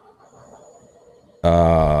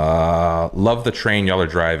 Love the train y'all are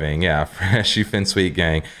driving. Yeah, Freshy Finsweet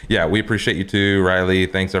gang. Yeah, we appreciate you too, Riley.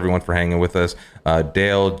 Thanks everyone for hanging with us.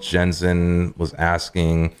 Dale Jensen was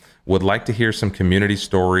asking, would like to hear some community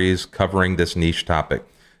stories covering this niche topic.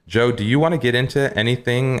 Joe, do you want to get into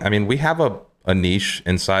anything? I mean, we have a niche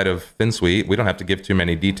inside of Finsweet. We don't have to give too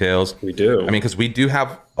many details. We do. I mean, because we do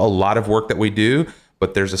have a lot of work that we do,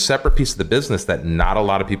 but there's a separate piece of the business that not a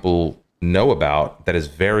lot of people know about that is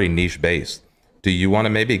very niche based. Do you want to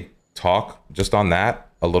maybe talk just on that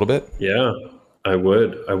a little bit? Yeah. I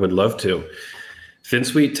would love to.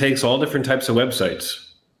 FinSuite takes all different types of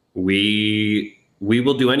websites. We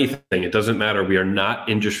will do anything. It doesn't matter. We are not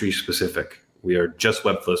industry specific. We are just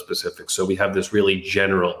Webflow specific. So we have this really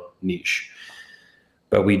general niche.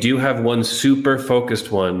 But we do have one super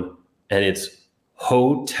focused one, and it's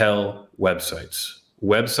hotel websites.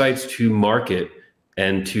 Websites to market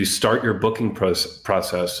and to start your booking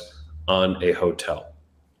process on a hotel.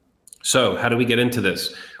 So how do we get into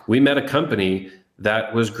this? We met a company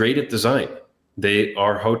that was great at design. They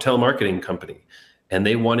are a hotel marketing company, and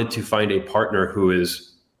they wanted to find a partner who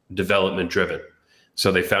is development driven.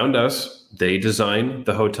 So they found us. They design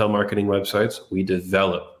the hotel marketing websites. We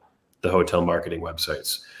develop the hotel marketing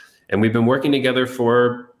websites. And we've been working together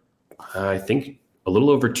for, I think, a little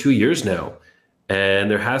over 2 years now. And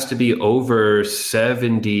there has to be over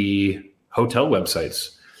 70 hotel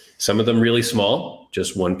websites. Some of them really small,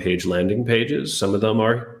 just one-page landing pages. Some of them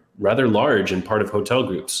are rather large and part of hotel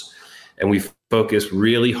groups. And we focus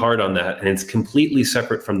really hard on that. And it's completely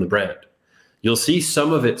separate from the brand. You'll see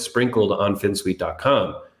some of it sprinkled on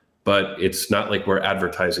finsuite.com, but it's not like we're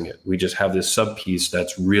advertising it. We just have this sub piece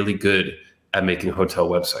that's really good at making hotel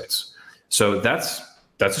websites. So that's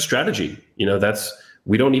a strategy.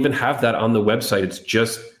 We don't even have that on the website. It's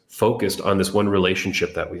just focused on this one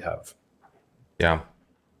relationship that we have. Yeah.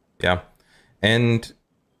 And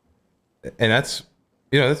that's,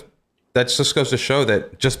 that just goes to show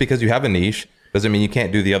that just because you have a niche doesn't mean you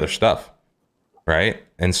can't do the other stuff. Right.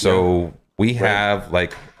 And so we have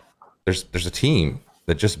there's a team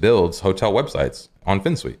that just builds hotel websites on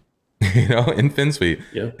FinSuite, in FinSuite.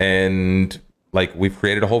 Yeah. And we've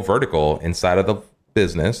created a whole vertical inside of the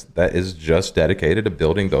business that is just dedicated to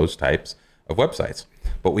building those types of websites.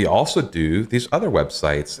 But we also do these other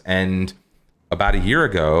websites. And about a year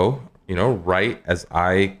ago, right as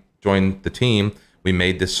I joined the team, we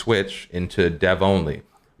made this switch into dev only,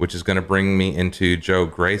 which is going to bring me into, Joe,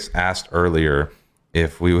 Grace asked earlier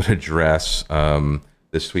if we would address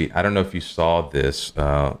the suite. I don't know if you saw this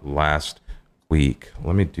last week.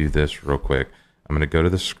 Let me do this real quick. I'm going to go to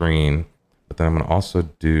the screen, but then I'm going to also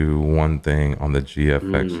do one thing on the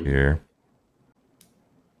GFX here.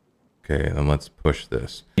 Okay, then let's push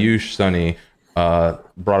this. Yush Sunny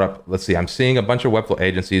brought up, let's see, I'm seeing a bunch of Webflow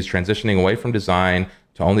agencies transitioning away from design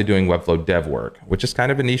to only doing Webflow dev work, which is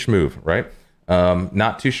kind of a niche move, right?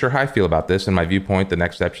 Not too sure how I feel about this. In my viewpoint, the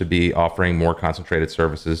next step should be offering more concentrated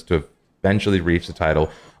services to eventually reach the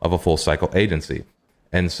title of a full cycle agency.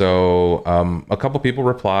 And so a couple people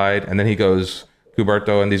replied, and then he goes,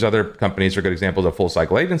 Kuberto and these other companies are good examples of full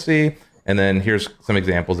cycle agency. And then here's some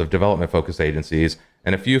examples of development focused agencies.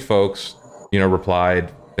 And a few folks,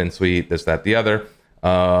 replied, FinSuite, this, that, the other.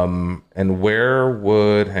 And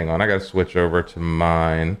hang on, I got to switch over to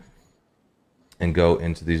mine and go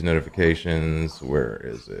into these notifications. Where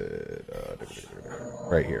is it?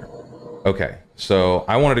 Right here. Okay, so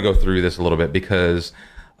I wanted to go through this a little bit because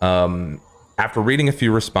after reading a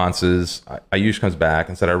few responses, Ayush comes back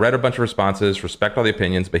and said, I read a bunch of responses, respect all the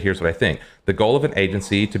opinions, but here's what I think. The goal of an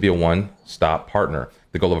agency to be a one-stop partner.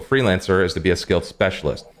 The goal of a freelancer is to be a skilled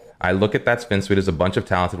specialist. I look at that FinSuite as a bunch of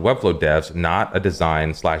talented Webflow devs, not a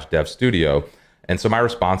design/dev studio. And so my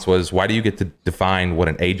response was, why do you get to define what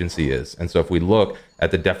an agency is? And so if we look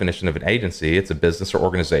at the definition of an agency, it's a business or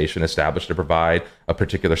organization established to provide a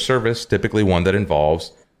particular service, typically one that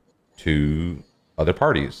involves two other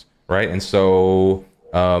parties, right? And so,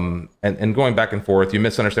 and going back and forth, you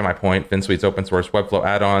misunderstand my point. FinSuite's open source Webflow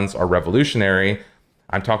add-ons are revolutionary.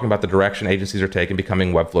 I'm talking about the direction agencies are taking,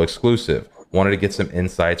 becoming Webflow exclusive. Wanted to get some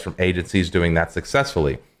insights from agencies doing that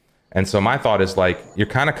successfully. And so my thought is you're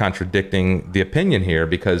kind of contradicting the opinion here,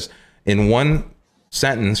 because in one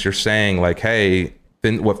sentence, you're saying hey,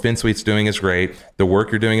 what FinSuite's doing is great. The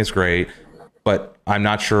work you're doing is great, but I'm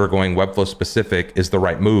not sure going Webflow specific is the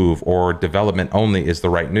right move, or development only is the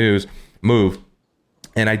right move.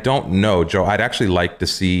 And I don't know, Joe, I'd actually like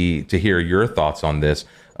to hear your thoughts on this,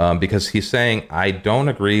 because he's saying, I don't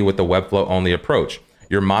agree with the Webflow only approach.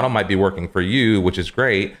 Your model might be working for you, which is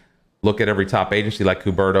great. Look at every top agency like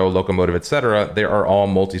Kuberto, Locomotive, et cetera. They are all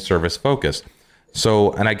multi-service focused.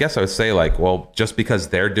 So, and I guess I would say just because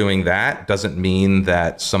they're doing that doesn't mean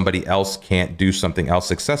that somebody else can't do something else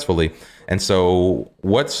successfully. And so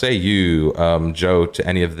what say you, Joe, to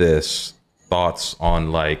any of this, thoughts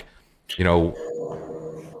on the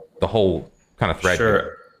whole kind of thread? Sure.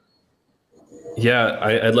 Here? Yeah,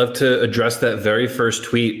 I'd love to address that very first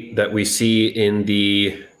tweet that we see in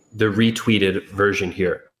the retweeted version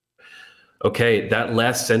here. Okay, that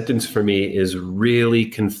last sentence for me is really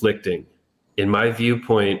conflicting. In my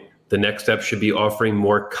viewpoint, the next step should be offering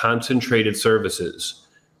more concentrated services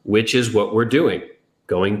which is what we're doing.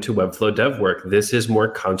 Going to Webflow DevWork, this is more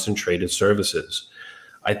concentrated services.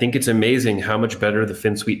 I think it's amazing how much better the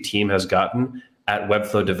FinSuite team has gotten at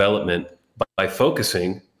Webflow development by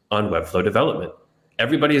focusing on Webflow development.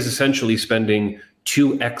 Everybody is essentially spending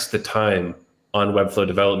 2x the time on Webflow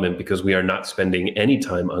development because we are not spending any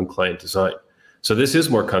time on client design. So this is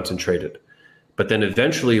more concentrated, but then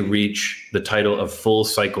eventually reach the title of full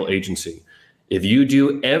cycle agency. If you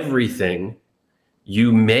do everything,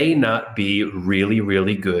 you may not be really,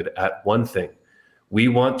 really good at one thing. We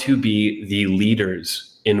want to be the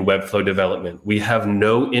leaders in Webflow development. We have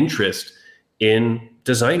no interest in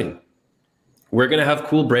designing. We're going to have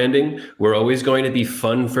cool branding. We're always going to be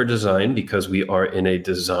fun for design because we are in a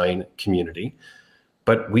design community.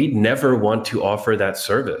 But we never want to offer that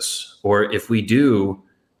service. Or if we do,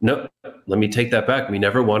 no, let me take that back. We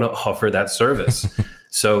never want to offer that service.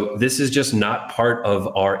 So this is just not part of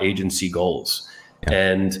our agency goals. Yeah.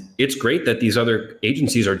 And it's great that these other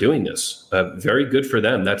agencies are doing this. Very good for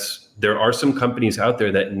them. There are some companies out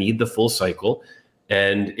there that need the full cycle.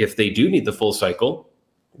 And if they do need the full cycle,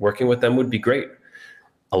 working with them would be great.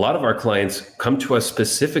 A lot of our clients come to us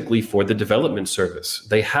specifically for the development service.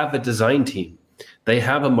 They have a design team. They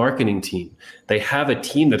have a marketing team. They have a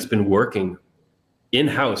team that's been working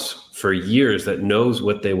in-house for years that knows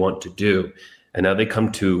what they want to do. And now they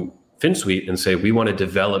come to FinSuite and say, we want to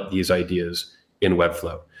develop these ideas in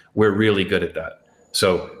Webflow. We're really good at that.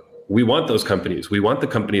 So we want those companies. We want the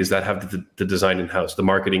companies that have the design in-house, the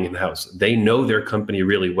marketing in-house. They know their company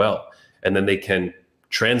really well, and then they can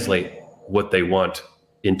translate what they want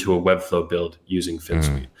into a Webflow build using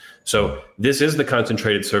FinSuite. So this is the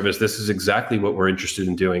concentrated service. This is exactly what we're interested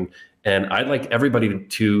in doing. And I'd like everybody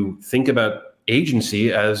to think about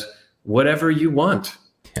agency as whatever you want.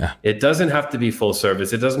 Yeah. It doesn't have to be full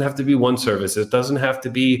service. It doesn't have to be one service. It doesn't have to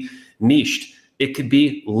be niched. It could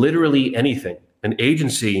be literally anything. An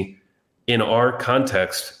agency in our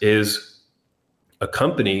context is a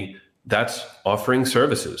company that's offering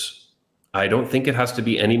services. I don't think it has to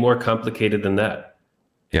be any more complicated than that.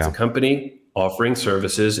 It's a company offering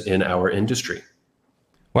services in our industry.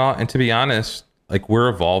 Well, and to be honest, like we're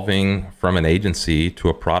evolving from an agency to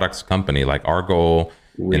a products company. Like our goal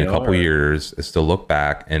in a couple years is to look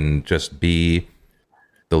back and just be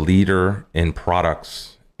the leader in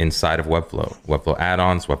products inside of Webflow. Webflow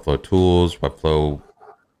add-ons, Webflow tools, Webflow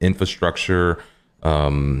infrastructure,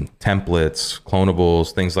 templates,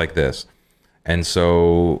 clonables, things like this. And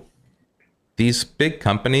so these big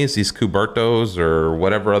companies, these Kubertos or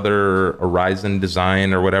whatever other Horizon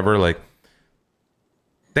Design or whatever, like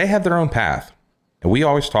they have their own path. And we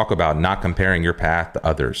always talk about not comparing your path to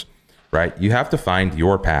others, right? You have to find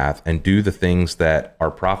your path and do the things that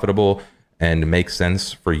are profitable and make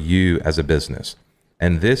sense for you as a business.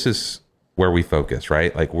 And this is where we focus,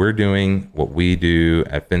 right? Like we're doing what we do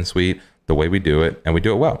at FinSuite the way we do it, and we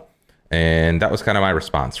do it well. And that was kind of my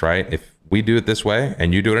response, right? If we do it this way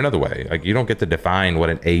and you do it another way, like you don't get to define what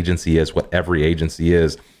an agency is, what every agency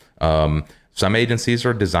is. Some agencies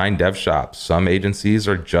are design dev shops. Some agencies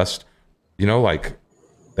are just, like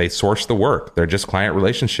they source the work. They're just client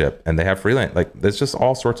relationship and they have freelance. Like there's just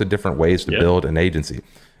all sorts of different ways to build an agency.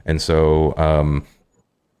 And so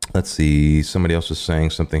let's see, somebody else was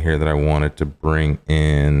saying something here that I wanted to bring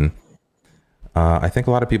in. I think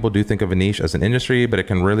a lot of people do think of a niche as an industry, but it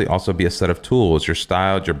can really also be a set of tools, your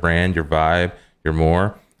style, your brand, your vibe, your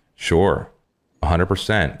more. Sure,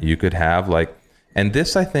 100%. You could have and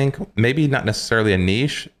this, I think, maybe not necessarily a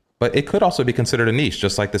niche, but it could also be considered a niche,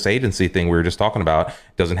 just like this agency thing we were just talking about.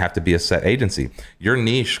 It doesn't have to be a set agency. Your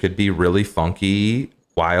niche could be really funky,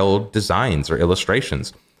 wild designs or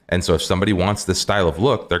illustrations. And so if somebody wants this style of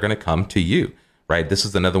look, they're going to come to you. Right? This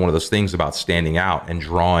is another one of those things about standing out and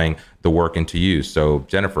drawing the work into you. So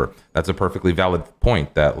Jennifer, that's a perfectly valid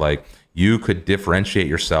point that you could differentiate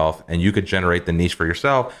yourself and you could generate the niche for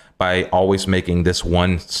yourself by always making this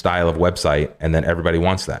one style of website. And then everybody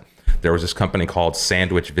wants that. There was this company called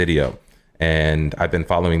Sandwich Video, and I've been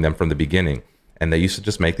following them from the beginning. And they used to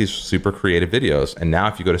just make these super creative videos. And now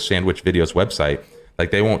if you go to Sandwich Video's website,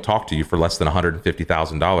 they won't talk to you for less than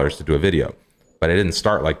 $150,000 to do a video. But it didn't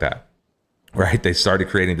start like that. Right? They started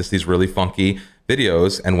creating these really funky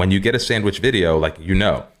videos. And when you get a Sandwich Video,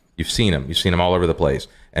 you've seen them all over the place.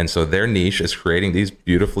 And so their niche is creating these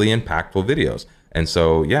beautifully impactful videos. And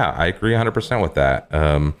so, yeah, I agree 100% with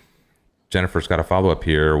that. Jennifer's got a follow-up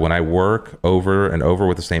here. When I work over and over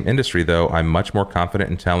with the same industry, though, I'm much more confident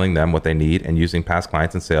in telling them what they need, and using past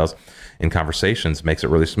clients and sales in conversations makes it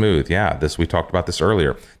really smooth. Yeah, we talked about this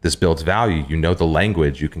earlier. This builds value. You know the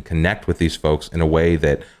language. You can connect with these folks in a way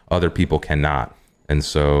that other people cannot. And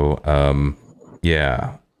so,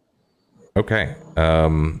 yeah, Okay.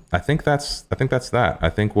 I think that's that. I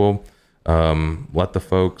think we'll let the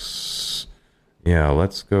folks. Yeah,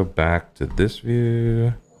 let's go back to this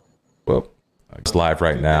view. Well, it's live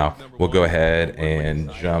right now. We'll go ahead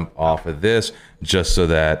and jump off of this just so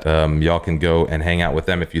that y'all can go and hang out with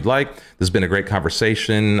them if you'd like. This has been a great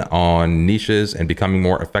conversation on niches and becoming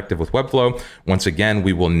more effective with Webflow. Once again,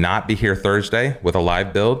 we will not be here Thursday with a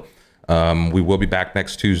live build. We will be back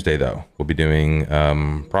next Tuesday, though. We'll be doing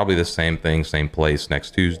probably the same thing, same place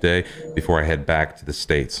next Tuesday before I head back to the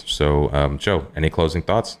States. So, Joe, any closing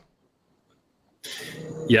thoughts?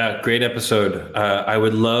 Yeah, great episode. I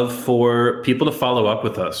would love for people to follow up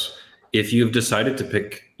with us. If you've decided to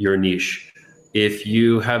pick your niche, if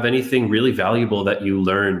you have anything really valuable that you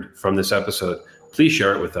learned from this episode, please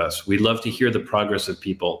share it with us. We'd love to hear the progress of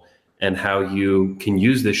people and how you can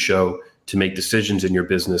use this show to make decisions in your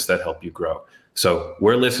business that help you grow. So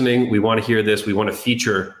we're listening. We want to hear this. We want to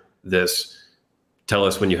feature this. Tell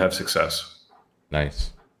us when you have success.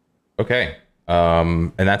 Nice. Okay.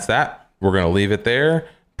 And that's that. We're going to leave it there.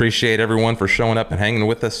 Appreciate everyone for showing up and hanging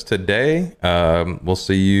with us today. We'll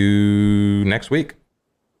see you next week.